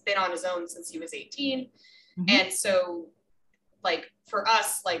he's been on his own since he was 18, and so like for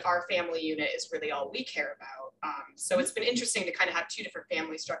us, like our family unit is really all we care about. So it's been interesting to kind of have two different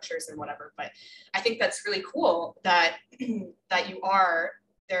family structures and whatever, but I think that's really cool that that you are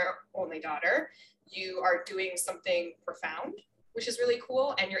their only daughter. You are doing something profound, which is really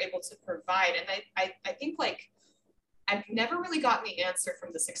cool, and you're able to provide. And I think like I've never really gotten the answer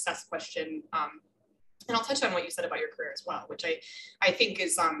from the success question. And I'll touch on what you said about your career as well, which I think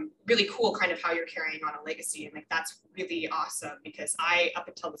is really cool, kind of how you're carrying on a legacy. And like, that's really awesome, because I, up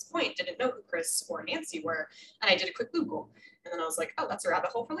until this point, didn't know who Chris or Nancy were. And I did a quick Google, and then I was like, oh, that's a rabbit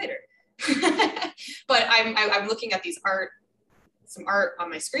hole for later. But I'm looking at some art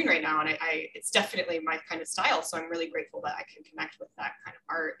on my screen right now, and it's definitely my kind of style. So I'm really grateful that I can connect with that kind of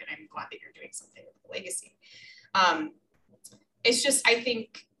art. And I'm glad that you're doing something with the legacy. It's just, I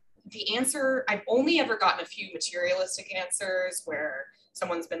think, the answer, I've only ever gotten a few materialistic answers where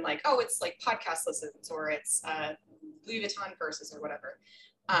someone's been like, oh, it's like podcast listens, or it's Louis Vuitton purses or whatever.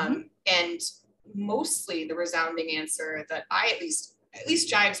 And mostly the resounding answer that at least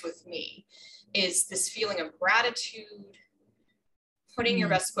jives with me is this feeling of gratitude, putting your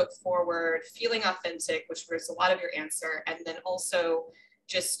best foot forward, feeling authentic, which was a lot of your answer. And then also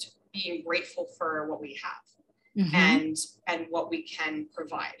just being grateful for what we have. And what we can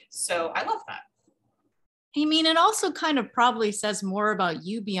provide. So I love that. I mean, it also kind of probably says more about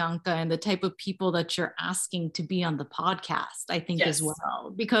you, Bianca, and the type of people that you're asking to be on the podcast, I think, as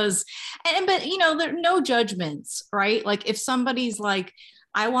well. Because, but there are no judgments, right? Like if somebody's like,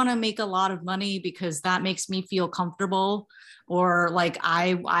 I want to make a lot of money because that makes me feel comfortable, or like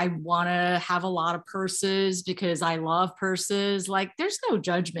I want to have a lot of purses because I love purses. Like there's no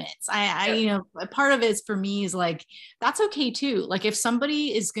judgments. Part of it for me is like, that's okay too. Like if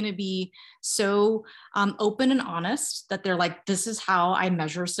somebody is going to be so open and honest that they're like, this is how I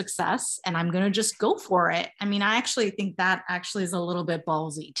measure success and I'm going to just go for it. I mean, I actually think that actually is a little bit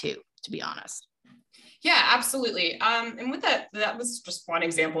ballsy too, to be honest. Yeah, absolutely. And with that was just one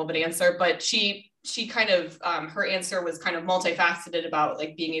example of an answer, but she kind of, her answer was kind of multifaceted about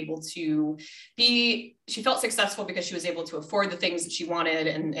like being able to she felt successful because she was able to afford the things that she wanted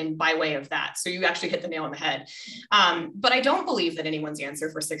and by way of that. So you actually hit the nail on the head. But I don't believe that anyone's answer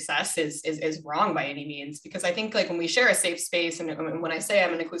for success is wrong by any means, because I think like when we share a safe space, and when I say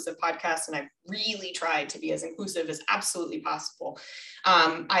I'm an inclusive podcast, and I've really tried to be as inclusive as absolutely possible.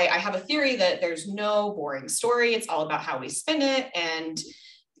 I have a theory that there's no boring story. It's all about how we spin it. And,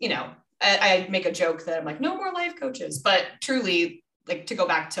 I make a joke that I'm like, no more life coaches, but truly, like, to go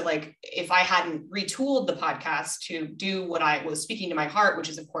back to like, if I hadn't retooled the podcast to do what I was speaking to my heart, which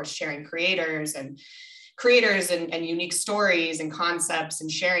is of course sharing creators and unique stories and concepts and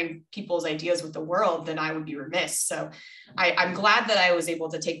sharing people's ideas with the world, then I would be remiss. So I'm glad that I was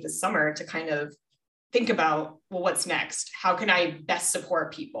able to take this summer to kind of think about, well, what's next? How can I best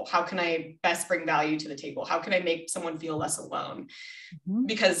support people? How can I best bring value to the table? How can I make someone feel less alone?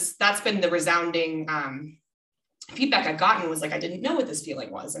 Because that's been the resounding feedback I've gotten, was like, I didn't know what this feeling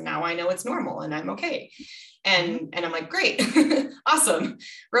was. And now I know it's normal and I'm okay. And I'm like, great, awesome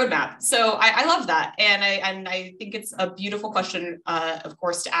roadmap. So I love that. And I think it's a beautiful question, of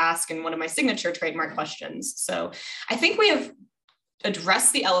course, to ask, and one of my signature trademark questions. So I think we have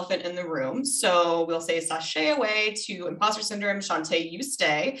address the elephant in the room. So we'll say sashay away to imposter syndrome. Shantae, you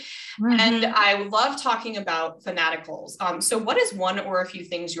stay. And I love talking about fanaticals. So what is one or a few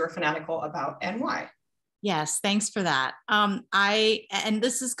things you're fanatical about, and why? Yes, thanks for that. And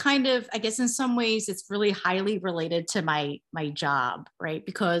this is kind of, I guess in some ways it's really highly related to my job, right?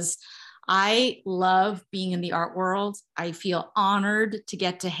 Because I love being in the art world. I feel honored to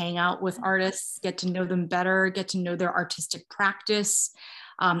get to hang out with artists, get to know them better, get to know their artistic practice.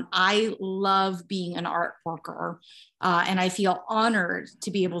 I love being an art worker, and I feel honored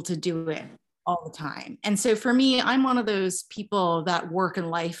to be able to do it all the time. And so for me, I'm one of those people that work and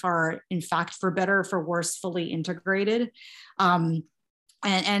life are, in fact, for better or for worse, fully integrated.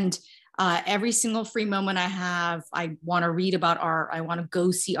 Every single free moment I have, I want to read about art. I want to go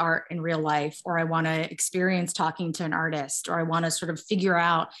see art in real life, or I want to experience talking to an artist, or I want to sort of figure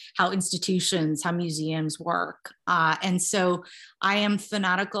out how institutions, how museums work. And so I am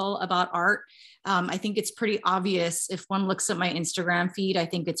fanatical about art. I think it's pretty obvious if one looks at my Instagram feed. I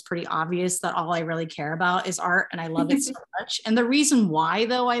think it's pretty obvious that all I really care about is art, and I love it so much. And the reason why,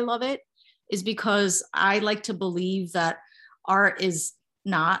 though, I love it is because I like to believe that art is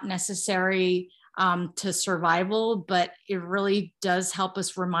not necessary to survival, but it really does help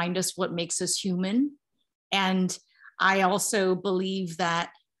us remind us what makes us human. And I also believe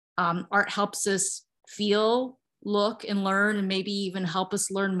that art helps us feel, look, and learn, and maybe even help us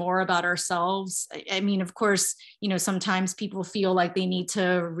learn more about ourselves. I mean, of course, sometimes people feel like they need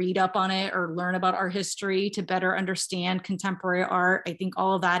to read up on it or learn about our history to better understand contemporary art. I think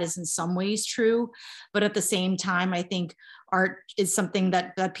all of that is in some ways true, but at the same time, I think art is something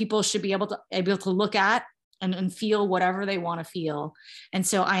that people should be able to look at and feel whatever they want to feel. And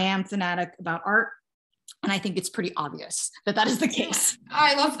so I am fanatic about art. And I think it's pretty obvious that is the case.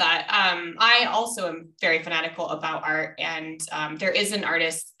 I love that. I also am very fanatical about art. And there is an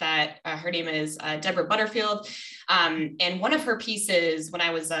artist that her name is Deborah Butterfield. And one of her pieces, when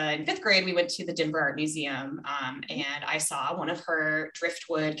I was in 5th grade, we went to the Denver Art Museum and I saw one of her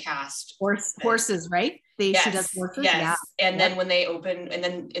driftwood cast horses, right? She does horses. Yes. Yeah. And then when they open,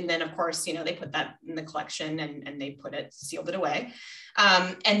 and then of course, they put that in the collection and they sealed it away.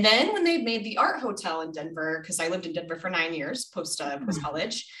 And then when they made the Art Hotel in Denver, because I lived in Denver for 9 years post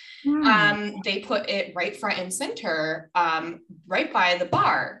college, they put it right front and center, right by the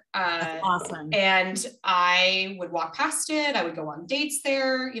bar. That's awesome. And I would walk past it. I would go on dates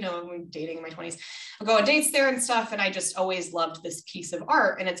there, I'm dating in my 20s. I'll go on dates there and stuff. And I just always loved this piece of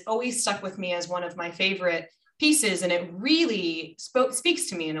art. And it's always stuck with me as one of my favorite pieces. And it really speaks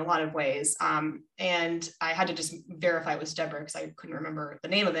to me in a lot of ways. And I had to just verify it was Deborah because I couldn't remember the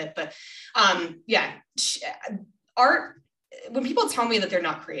name of it. But art, when people tell me that they're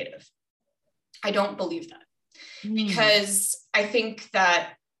not creative, I don't believe that, because I think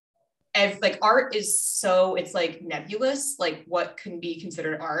that art is it's like nebulous, like what can be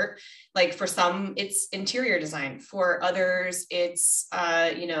considered art. Like for some, it's interior design. For others, it's,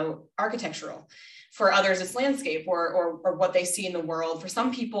 architectural. For others, it's landscape or what they see in the world. For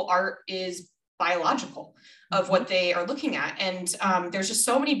some people, art is biological of what they are looking at. And there's just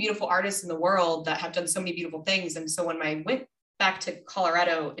so many beautiful artists in the world that have done so many beautiful things. And so when I went back to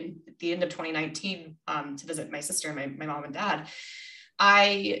Colorado at the end of 2019 to visit my sister and my mom and dad,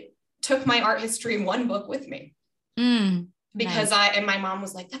 I took my art history 1 book with me. Because nice. My mom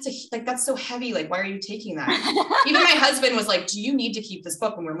was like, that's so heavy. Like, why are you taking that? Even my husband was like, do you need to keep this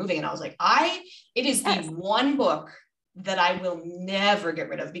book when we're moving? And I was like, it is the one book that I will never get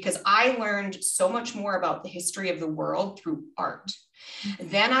rid of, because I learned so much more about the history of the world through art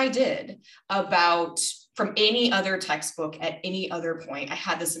than I did from any other textbook at any other point. I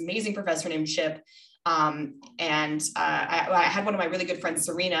had this amazing professor named Chip. I had one of my really good friends,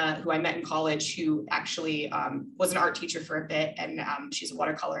 Serena, who I met in college, who actually was an art teacher for a bit, and she's a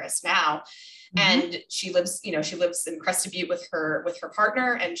watercolorist now. And she lives in Crested Butte with her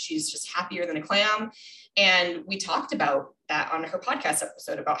partner, and she's just happier than a clam. And we talked about that on her podcast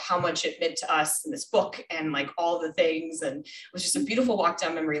episode, about how much it meant to us in this book and like all the things. And it was just a beautiful walk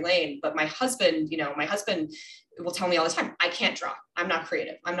down memory lane. But my husband will tell me all the time, I can't draw. I'm not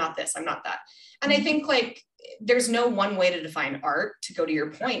creative. I'm not this. I'm not that. And I think there's no one way to define art, to go to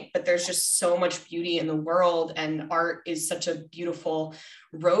your point, but there's just so much beauty in the world. And art is such a beautiful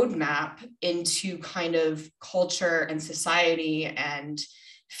roadmap into kind of culture and society and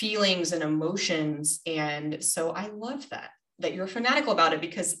feelings and emotions. And so I love that you're fanatical about it,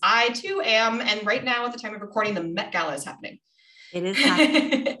 because I too am. And right now, at the time of recording, the Met Gala is happening. It is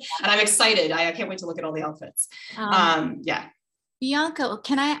happening. And I'm excited. I can't wait to look at all the outfits. Bianca,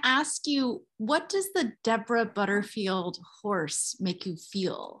 can I ask you, what does the Deborah Butterfield horse make you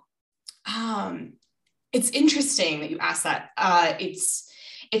feel? It's interesting that you asked that. It's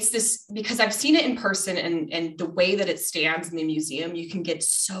this, because I've seen it in person, and the way that it stands in the museum, you can get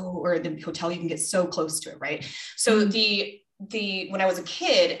or the hotel, you can get so close to it, right? So when I was a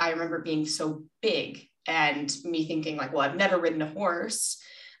kid, I remember being so big and me thinking like, well, I've never ridden a horse.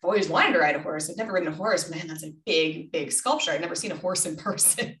 I've always wanted to ride a horse. I've never ridden a horse. Man, that's a big, big sculpture. I'd never seen a horse in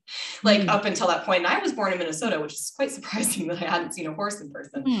person, up until that point. And I was born in Minnesota, which is quite surprising that I hadn't seen a horse in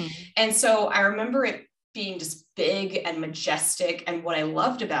person. And so I remember it being just big and majestic. And what I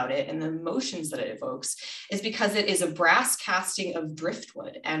loved about it and the emotions that it evokes is because it is a brass casting of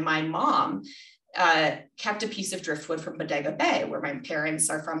driftwood. And my mom kept a piece of driftwood from Bodega Bay, where my parents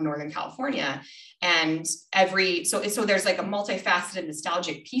are from Northern California. And so there's like a multifaceted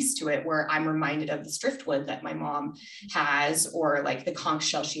nostalgic piece to it, where I'm reminded of this driftwood that my mom has, or like the conch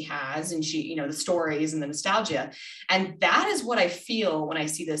shell she has, and she, the stories and the nostalgia. And that is what I feel when I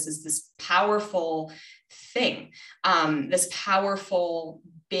see this, is this powerful thing, this powerful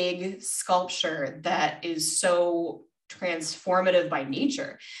big sculpture that is so transformative by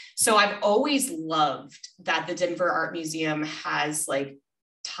nature. So I've always loved that the Denver Art Museum has like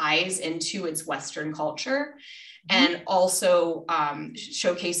ties into its Western culture, and also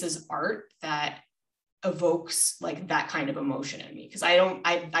showcases art that evokes like that kind of emotion in me. Because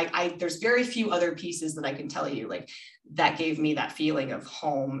there's very few other pieces that I can tell you like that gave me that feeling of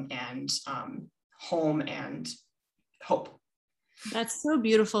home and hope. That's so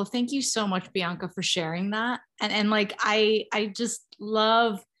beautiful. Thank you so much, Bianca, for sharing that. And like I just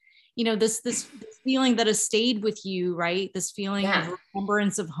love, you know, this feeling that has stayed with you, right? This feeling of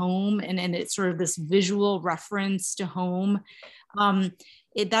remembrance of home, and it's sort of this visual reference to home.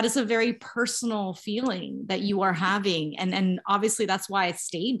 That is a very personal feeling that you are having, and obviously that's why it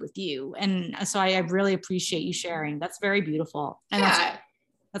stayed with you. And so I really appreciate you sharing. That's very beautiful, and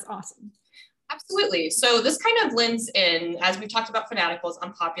that's awesome. Absolutely. So this kind of blends in, as we've talked about Fanatical's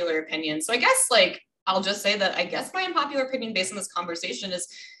unpopular opinion. So I guess like, I'll just say that I guess my unpopular opinion based on this conversation is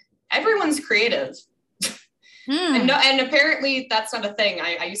everyone's creative. And apparently that's not a thing.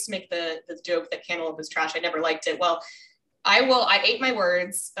 I used to make the joke that cantaloupe is trash. I never liked it. Well, I ate my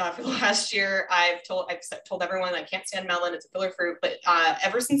words for the last year. I've told everyone I can't stand melon. It's a filler fruit. But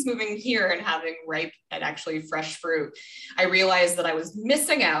ever since moving here and having ripe and actually fresh fruit, I realized that I was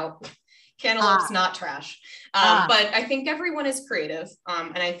missing out. Cantaloupe's not trash. But I think everyone is creative.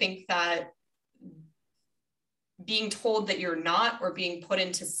 And I think that being told that you're not, or being put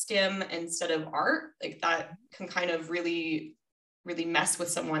into STEM instead of art, like that can kind of really, really mess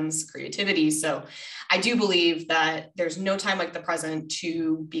with someone's creativity. So I do believe that there's no time like the present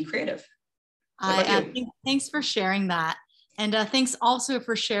to be creative. Thanks for sharing that. And thanks also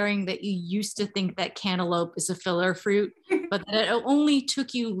for sharing that you used to think that cantaloupe is a filler fruit, but that it only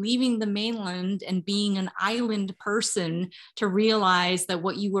took you leaving the mainland and being an island person to realize that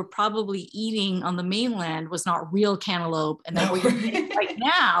what you were probably eating on the mainland was not real cantaloupe, and that what you're eating right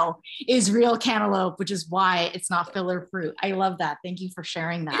now is real cantaloupe, which is why it's not filler fruit. I love that. Thank you for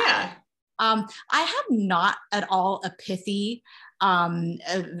sharing that. Yeah. I have not at all a pithy,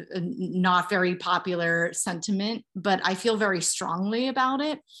 not very popular sentiment, but I feel very strongly about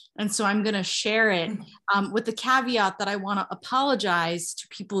it. And so I'm going to share it with the caveat that I want to apologize to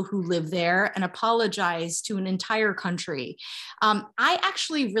people who live there and apologize to an entire country. I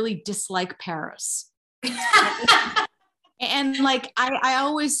actually really dislike Paris. And like I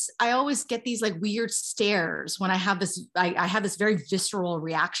always get these like weird stares when I have this very visceral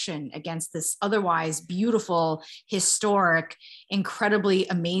reaction against this otherwise beautiful, historic, incredibly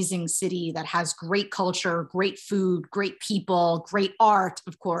amazing city that has great culture, great food, great people, great art,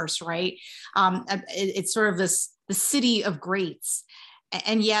 of course, right? It's sort of the city of greats.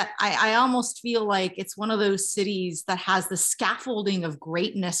 And yet I almost feel like it's one of those cities that has the scaffolding of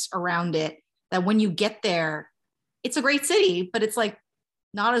greatness around it, that when you get there, it's a great city, but it's like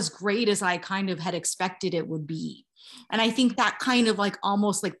not as great as I kind of had expected it would be. And I think that kind of like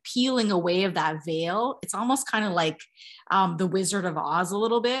almost like peeling away of that veil, it's almost kind of like the Wizard of Oz a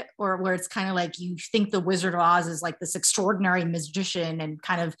little bit, or where it's kind of like you think the Wizard of Oz is like this extraordinary magician and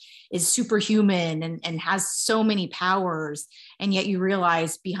kind of is superhuman and has so many powers. And yet you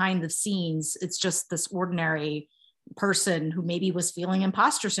realize behind the scenes, it's just this ordinary person who maybe was feeling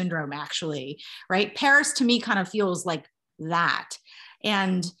imposter syndrome, actually, right? Paris to me kind of feels like that.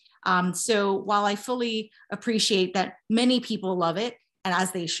 And so while I fully appreciate that many people love it, and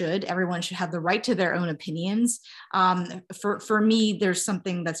as they should, everyone should have the right to their own opinions, for me, there's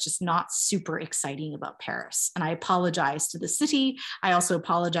something that's just not super exciting about Paris. And I apologize to the city. I also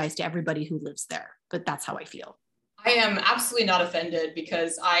apologize to everybody who lives there, but that's how I feel. I am absolutely not offended,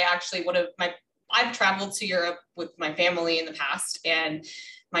 because I actually I've traveled to Europe with my family in the past, and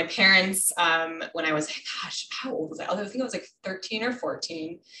my parents, when I was, how old was I? I think I was like 13 or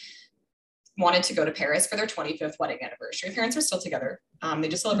 14, wanted to go to Paris for their 25th wedding anniversary. My parents are still together. They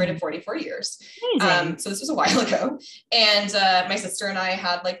just celebrated 44 years. So this was a while ago. And my sister and I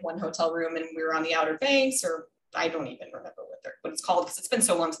had like one hotel room, and we were on the Outer Banks, or I don't even remember what it's called, because it's been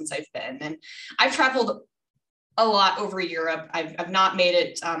so long since I've been. And I've traveled a lot over Europe. I've not made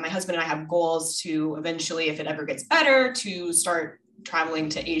it. My husband and I have goals to eventually, if it ever gets better, to start traveling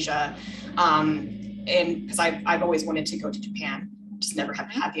to Asia. And because I've always wanted to go to Japan, just never have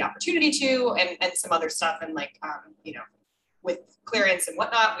had the opportunity to, and some other stuff. And like, with clearance and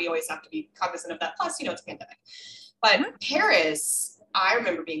whatnot, we always have to be cognizant of that. Plus, it's a pandemic. But Paris, I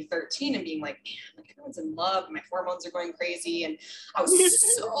remember being 13 and being like, man, like everyone's in love, and my hormones are going crazy. And I was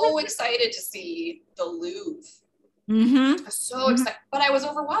so excited to see the Louvre. I was so excited, but I was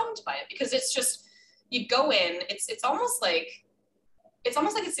overwhelmed by it, because it's just, you go in, it's almost like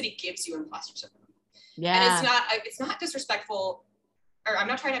a city gives you imposter syndrome. And Yeah. it's not disrespectful, or I'm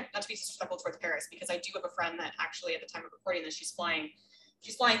not trying not to be disrespectful towards Paris, because I do have a friend that actually at the time of recording this, she's flying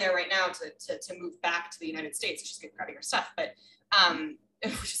there right now to move back to the United States. She's grabbing her stuff, but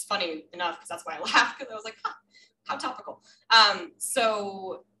which is funny enough, because that's why I laughed, because I was like, huh, how topical.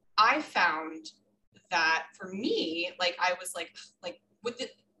 So I found that for me, like, I was like with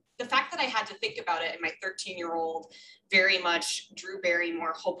the fact that I had to think about it in my 13-year-old, very much Drew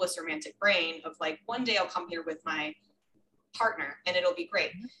Barrymore, hopeless romantic brain of like, one day I'll come here with my partner and it'll be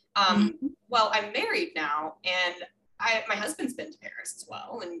great. Well, I'm married now, and my husband's been to Paris as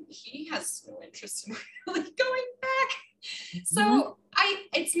well, and he has no interest in really going back. So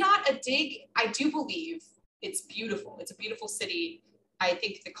it's not a dig. I do believe it's beautiful. It's a beautiful city. I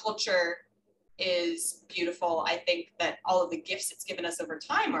think the culture is beautiful. I think that all of the gifts it's given us over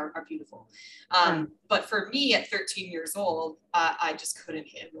time are beautiful. But for me at 13 years old, I just couldn't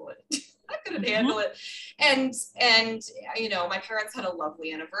handle it. I couldn't handle it. And, you know, my parents had a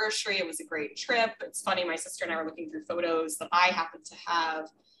lovely anniversary. It was a great trip. It's funny, my sister and I were looking through photos that I happened to have,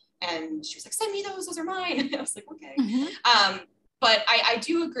 and she was like, send me those are mine. I was like, okay. But I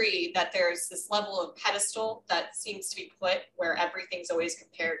do agree that there's this level of pedestal that seems to be put where everything's always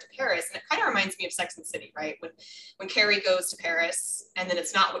compared to Paris. And it kind of reminds me of Sex and the City, right? When Carrie goes to Paris and then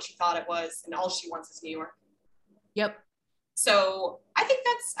it's not what she thought it was, and all she wants is New York. Yep. So I think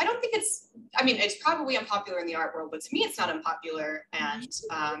it's probably unpopular in the art world, but to me, it's not unpopular. And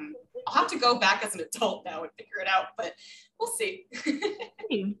I'll have to go back as an adult now and figure it out, but we'll see.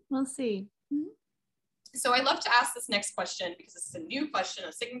 We'll see. So I love to ask this next question, because this is a new question,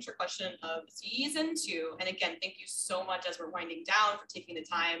 a signature question of season 2. And again, thank you so much as we're winding down for taking the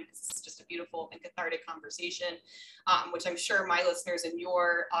time, because this is just a beautiful and cathartic conversation, which I'm sure my listeners and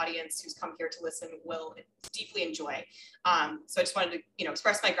your audience who's come here to listen will deeply enjoy. So I just wanted to, you know,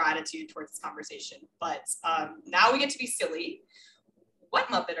 express my gratitude towards this conversation. But now we get to be silly. What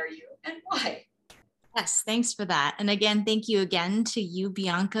Muppet are you and why? Yes, thanks for that. And again, thank you again to you,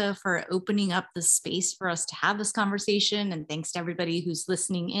 Bianca, for opening up the space for us to have this conversation. And thanks to everybody who's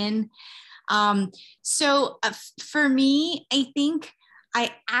listening in. So for me,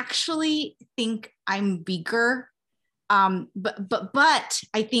 I actually think I'm Beaker. But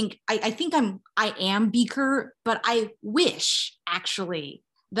I think I am Beaker, but I wish actually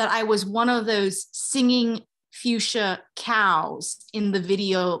that I was one of those singing fuchsia cows in the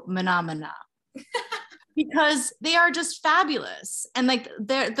video Menomina. Because they are just fabulous, and like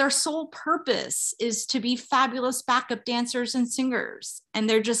their sole purpose is to be fabulous backup dancers and singers, and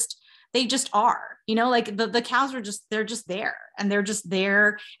they just are, you know, like the cows are they're just there, and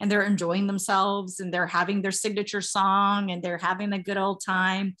they're enjoying themselves, and they're having their signature song, and they're having a good old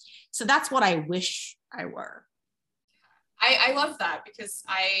time. So that's what I wish I were. I love that, because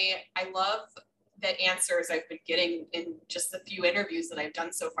I love the answers I've been getting in just the few interviews that I've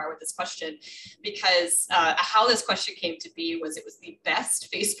done so far with this question, because how this question came to be was, it was the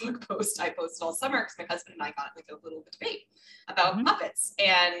best Facebook post I posted all summer, because my husband and I got like a little debate about Muppets,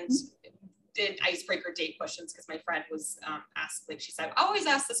 and did icebreaker date questions, because my friend was asked, like she said, I always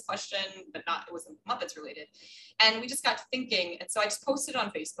ask this question, but it wasn't Muppets related. And we just got to thinking. And so I just posted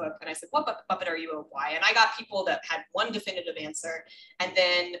on Facebook and I said, what Muppet are you and why? And I got people that had one definitive answer. And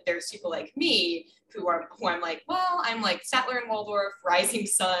then there's people like me who I'm like, well, I'm like Statler and Waldorf, Rising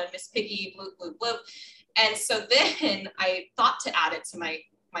Sun, Miss Piggy, bloop, bloop, bloop. And so then I thought to add it to my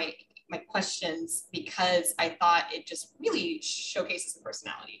questions, because I thought it just really showcases the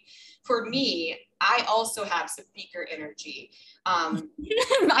personality. For me, I also have some Beaker energy. And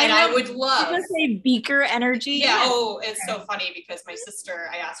I would love to say Beaker energy. Yeah. Oh, it's so funny, because my sister,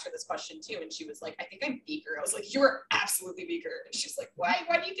 I asked her this question too, and she was like, I think I'm Beaker. I was like, you're absolutely Beaker. And she's like, why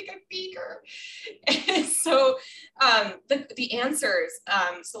do you think I'm Beaker? And so the answers,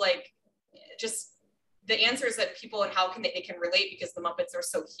 so like just the answers that people, and how they can relate, because the Muppets are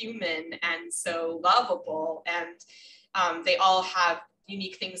so human and so lovable, and they all have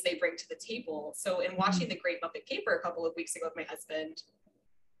unique things they bring to the table. So in watching The Great Muppet Caper a couple of weeks ago with my husband,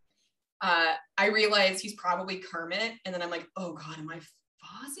 I realized he's probably Kermit, and then I'm like, oh God, am I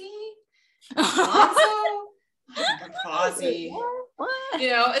Fozzie? Alfonso? I think I'm Fozzie. What? You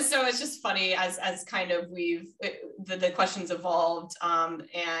know, so it's just funny as kind of the questions evolved,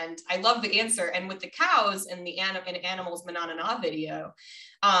 and I love the answer. And with the cows and the Animals Manana video,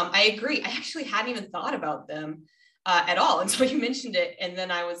 I agree. I actually hadn't even thought about them at all until you mentioned it, and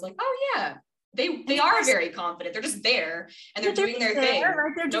then I was like, oh yeah, they are very confident. They're just there, and they're doing their thing.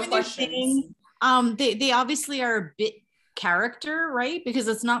 Right? They're no doing questions. Their thing. They obviously are a bit character, right? Because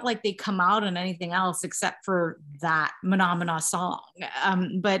it's not like they come out in anything else except for that Phenomena song.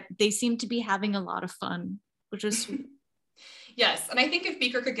 But they seem to be having a lot of fun, which is sweet. Yes. And I think if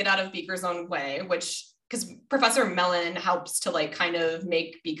Beaker could get out of Beaker's own way, which, because Professor Mellon helps to like kind of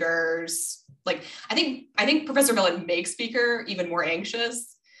make Beaker's like, I think Professor Mellon makes Beaker even more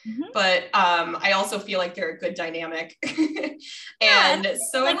anxious. Mm-hmm. But I also feel like they're a good dynamic. And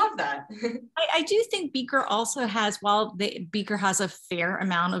so I love that. I do think Beaker also has, Beaker has a fair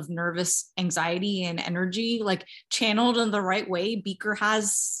amount of nervous anxiety and energy, like channeled in the right way, Beaker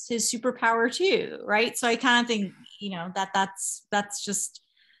has his superpower too, right? So I kind of think,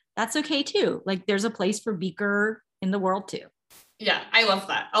 that's okay too. Like there's a place for Beaker in the world too. Yeah, I love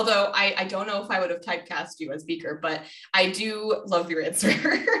that. Although I don't know if I would have typecast you as Beaker, but I do love your answer.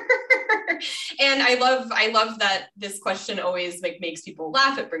 And I love that this question always makes people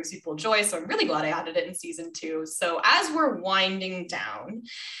laugh. It brings people joy. So I'm really glad I added it in season 2. So as we're winding down,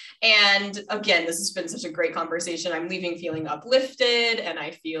 and again, this has been such a great conversation. I'm leaving feeling uplifted and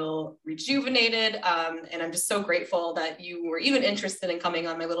I feel rejuvenated. And I'm just so grateful that you were even interested in coming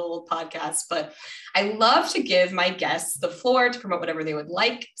on my little old podcast. But I love to give my guests the floor to promote whatever they would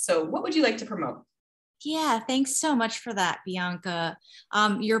like. So what would you like to promote? Yeah, thanks so much for that, Bianca.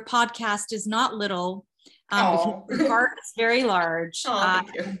 Your podcast is not little. Your heart is very large.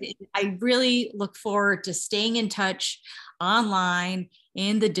 Thank you. I really look forward to staying in touch online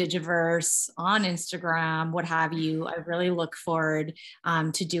in the Digiverse, on Instagram, what have you. I really look forward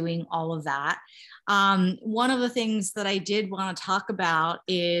to doing all of that. One of the things that I did want to talk about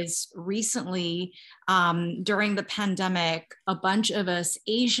is recently, during the pandemic, a bunch of us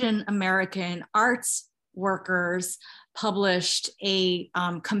Asian American arts workers published a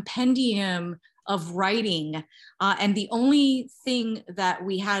compendium of writing. And the only thing that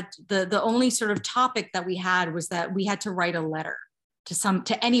we had, the only sort of topic that we had was that we had to write a letter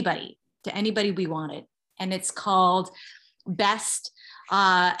to anybody we wanted. And it's called Best.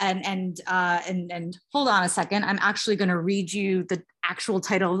 And hold on a second. I'm actually going to read you the actual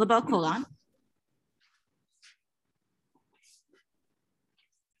title of the book. Hold on.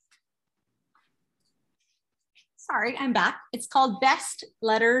 Sorry, I'm back. It's called Best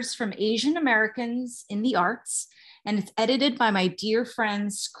Letters from Asian Americans in the Arts, and it's edited by my dear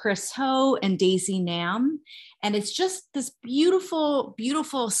friends Chris Ho and Daisy Nam. And it's just this beautiful,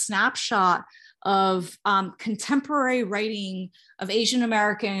 beautiful snapshot of contemporary writing of Asian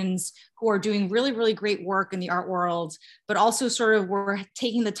Americans who are doing really, really great work in the art world, but also sort of we're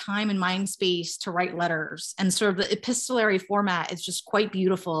taking the time and mind space to write letters, and sort of the epistolary format is just quite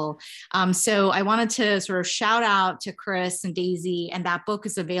beautiful. So I wanted to sort of shout out to Chris and Daisy, and that book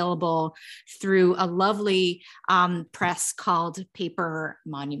is available through a lovely press called Paper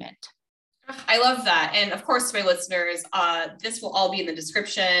Monument. I love that. And of course, to my listeners, this will all be in the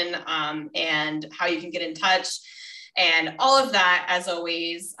description, and how you can get in touch and all of that as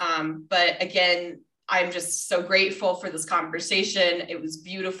always. But again, I'm just so grateful for this conversation. It was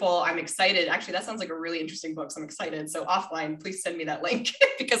beautiful. I'm excited. Actually, that sounds like a really interesting book. So I'm excited. So offline, please send me that link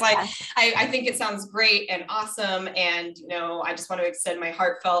because I think it sounds great and awesome. And, I just want to extend my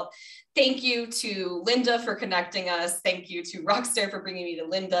heartfelt thank you to Linda for connecting us. Thank you to Rockstar for bringing me to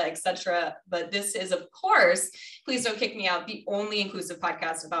Linda, etc. But this is, of course, Please Don't Kick Me Out, the only inclusive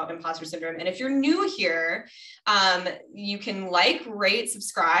podcast about imposter syndrome. And if you're new here, you can rate,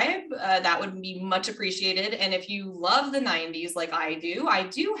 subscribe. That would be much appreciated. And if you love the 90s like I do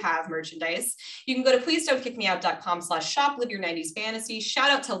have merchandise. You can go to pleasedon'tkickmeout.com/shop, live your 90s fantasy. Shout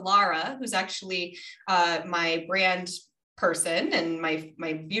out to Lara, who's actually my brand person and my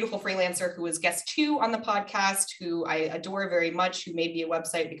beautiful freelancer who was guest 2 on the podcast, who I adore very much, who made me a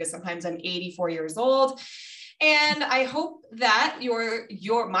website because sometimes I'm 84 years old. And I hope that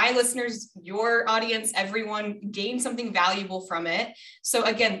my listeners, your audience, everyone gained something valuable from it. So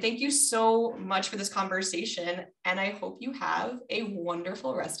again, thank you so much for this conversation. And I hope you have a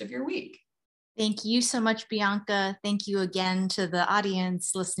wonderful rest of your week. Thank you so much, Bianca. Thank you again to the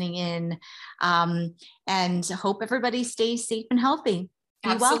audience listening in, and hope everybody stays safe and healthy. Be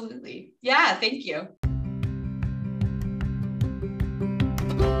Absolutely. Well. Yeah, thank you.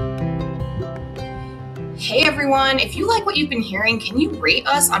 Hey everyone, if you like what you've been hearing, can you rate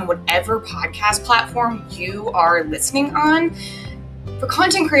us on whatever podcast platform you are listening on? For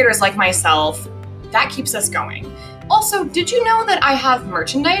content creators like myself, that keeps us going. Also, did you know that I have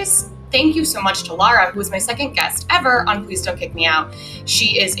merchandise? Thank you so much to Lara, who was my second guest ever on Please Don't Kick Me Out.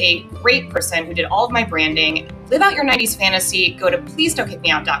 She is a great person who did all of my branding. Live out your 90s fantasy. Go to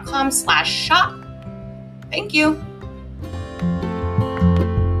pleasedon'tkickmeout.com/shop. Thank you.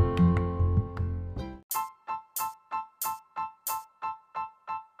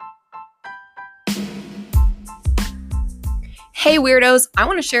 Hey weirdos, I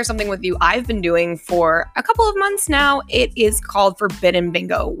want to share something with you I've been doing for a couple of months now. It is called Forbidden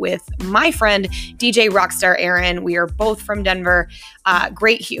Bingo with my friend DJ Rockstar Aaron. We are both from Denver,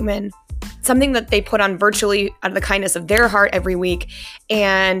 great human. Something that they put on virtually out of the kindness of their heart every week.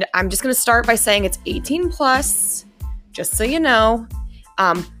 And I'm just going to start by saying it's 18 plus, just so you know.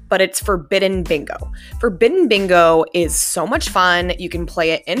 But it's Forbidden Bingo. Forbidden Bingo is so much fun. You can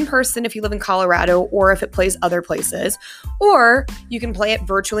play it in person if you live in Colorado or if it plays other places, or you can play it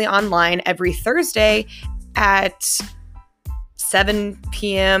virtually online every Thursday at 7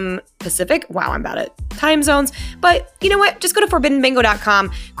 p.m. Pacific. Wow, I'm bad at time zones. But you know what? Just go to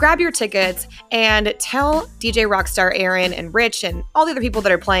forbiddenbingo.com, grab your tickets, and tell DJ Rockstar Aaron and Rich and all the other people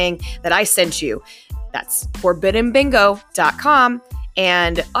that are playing that I sent you. That's forbiddenbingo.com.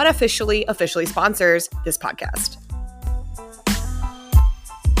 And officially sponsors this podcast.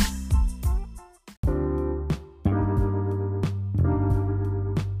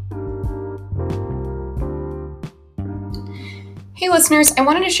 Hey listeners, I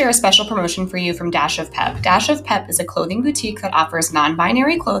wanted to share a special promotion for you from Dash of Pep. Dash of Pep is a clothing boutique that offers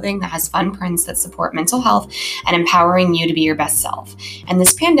non-binary clothing that has fun prints that support mental health and empowering you to be your best self. And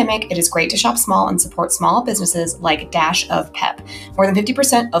this pandemic, it is great to shop small and support small businesses like Dash of Pep. More than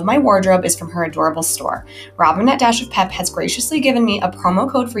 50% of my wardrobe is from her adorable store. Robin at Dash of Pep has graciously given me a promo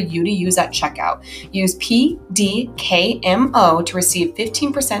code for you to use at checkout. Use PDKMO to receive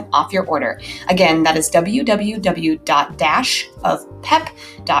 15% off your order. Again, that is www.dashofpep.com,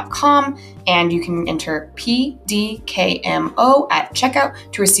 and you can enter PDKMO at checkout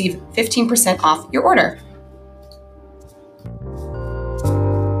to receive 15% off your order.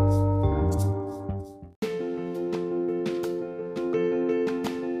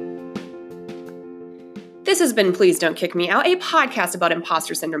 This has been Please Don't Kick Me Out, a podcast about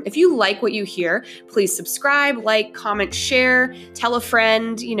imposter syndrome. If you like what you hear, please subscribe, like, comment, share, tell a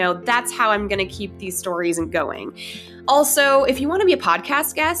friend. You know, that's how I'm going to keep these stories going. Also, if you want to be a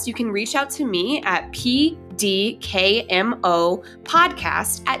podcast guest, you can reach out to me at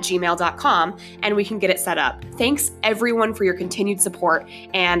pdkmopodcast@gmail.com and we can get it set up. Thanks everyone for your continued support,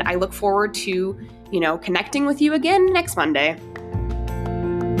 and I look forward to, connecting with you again next Monday.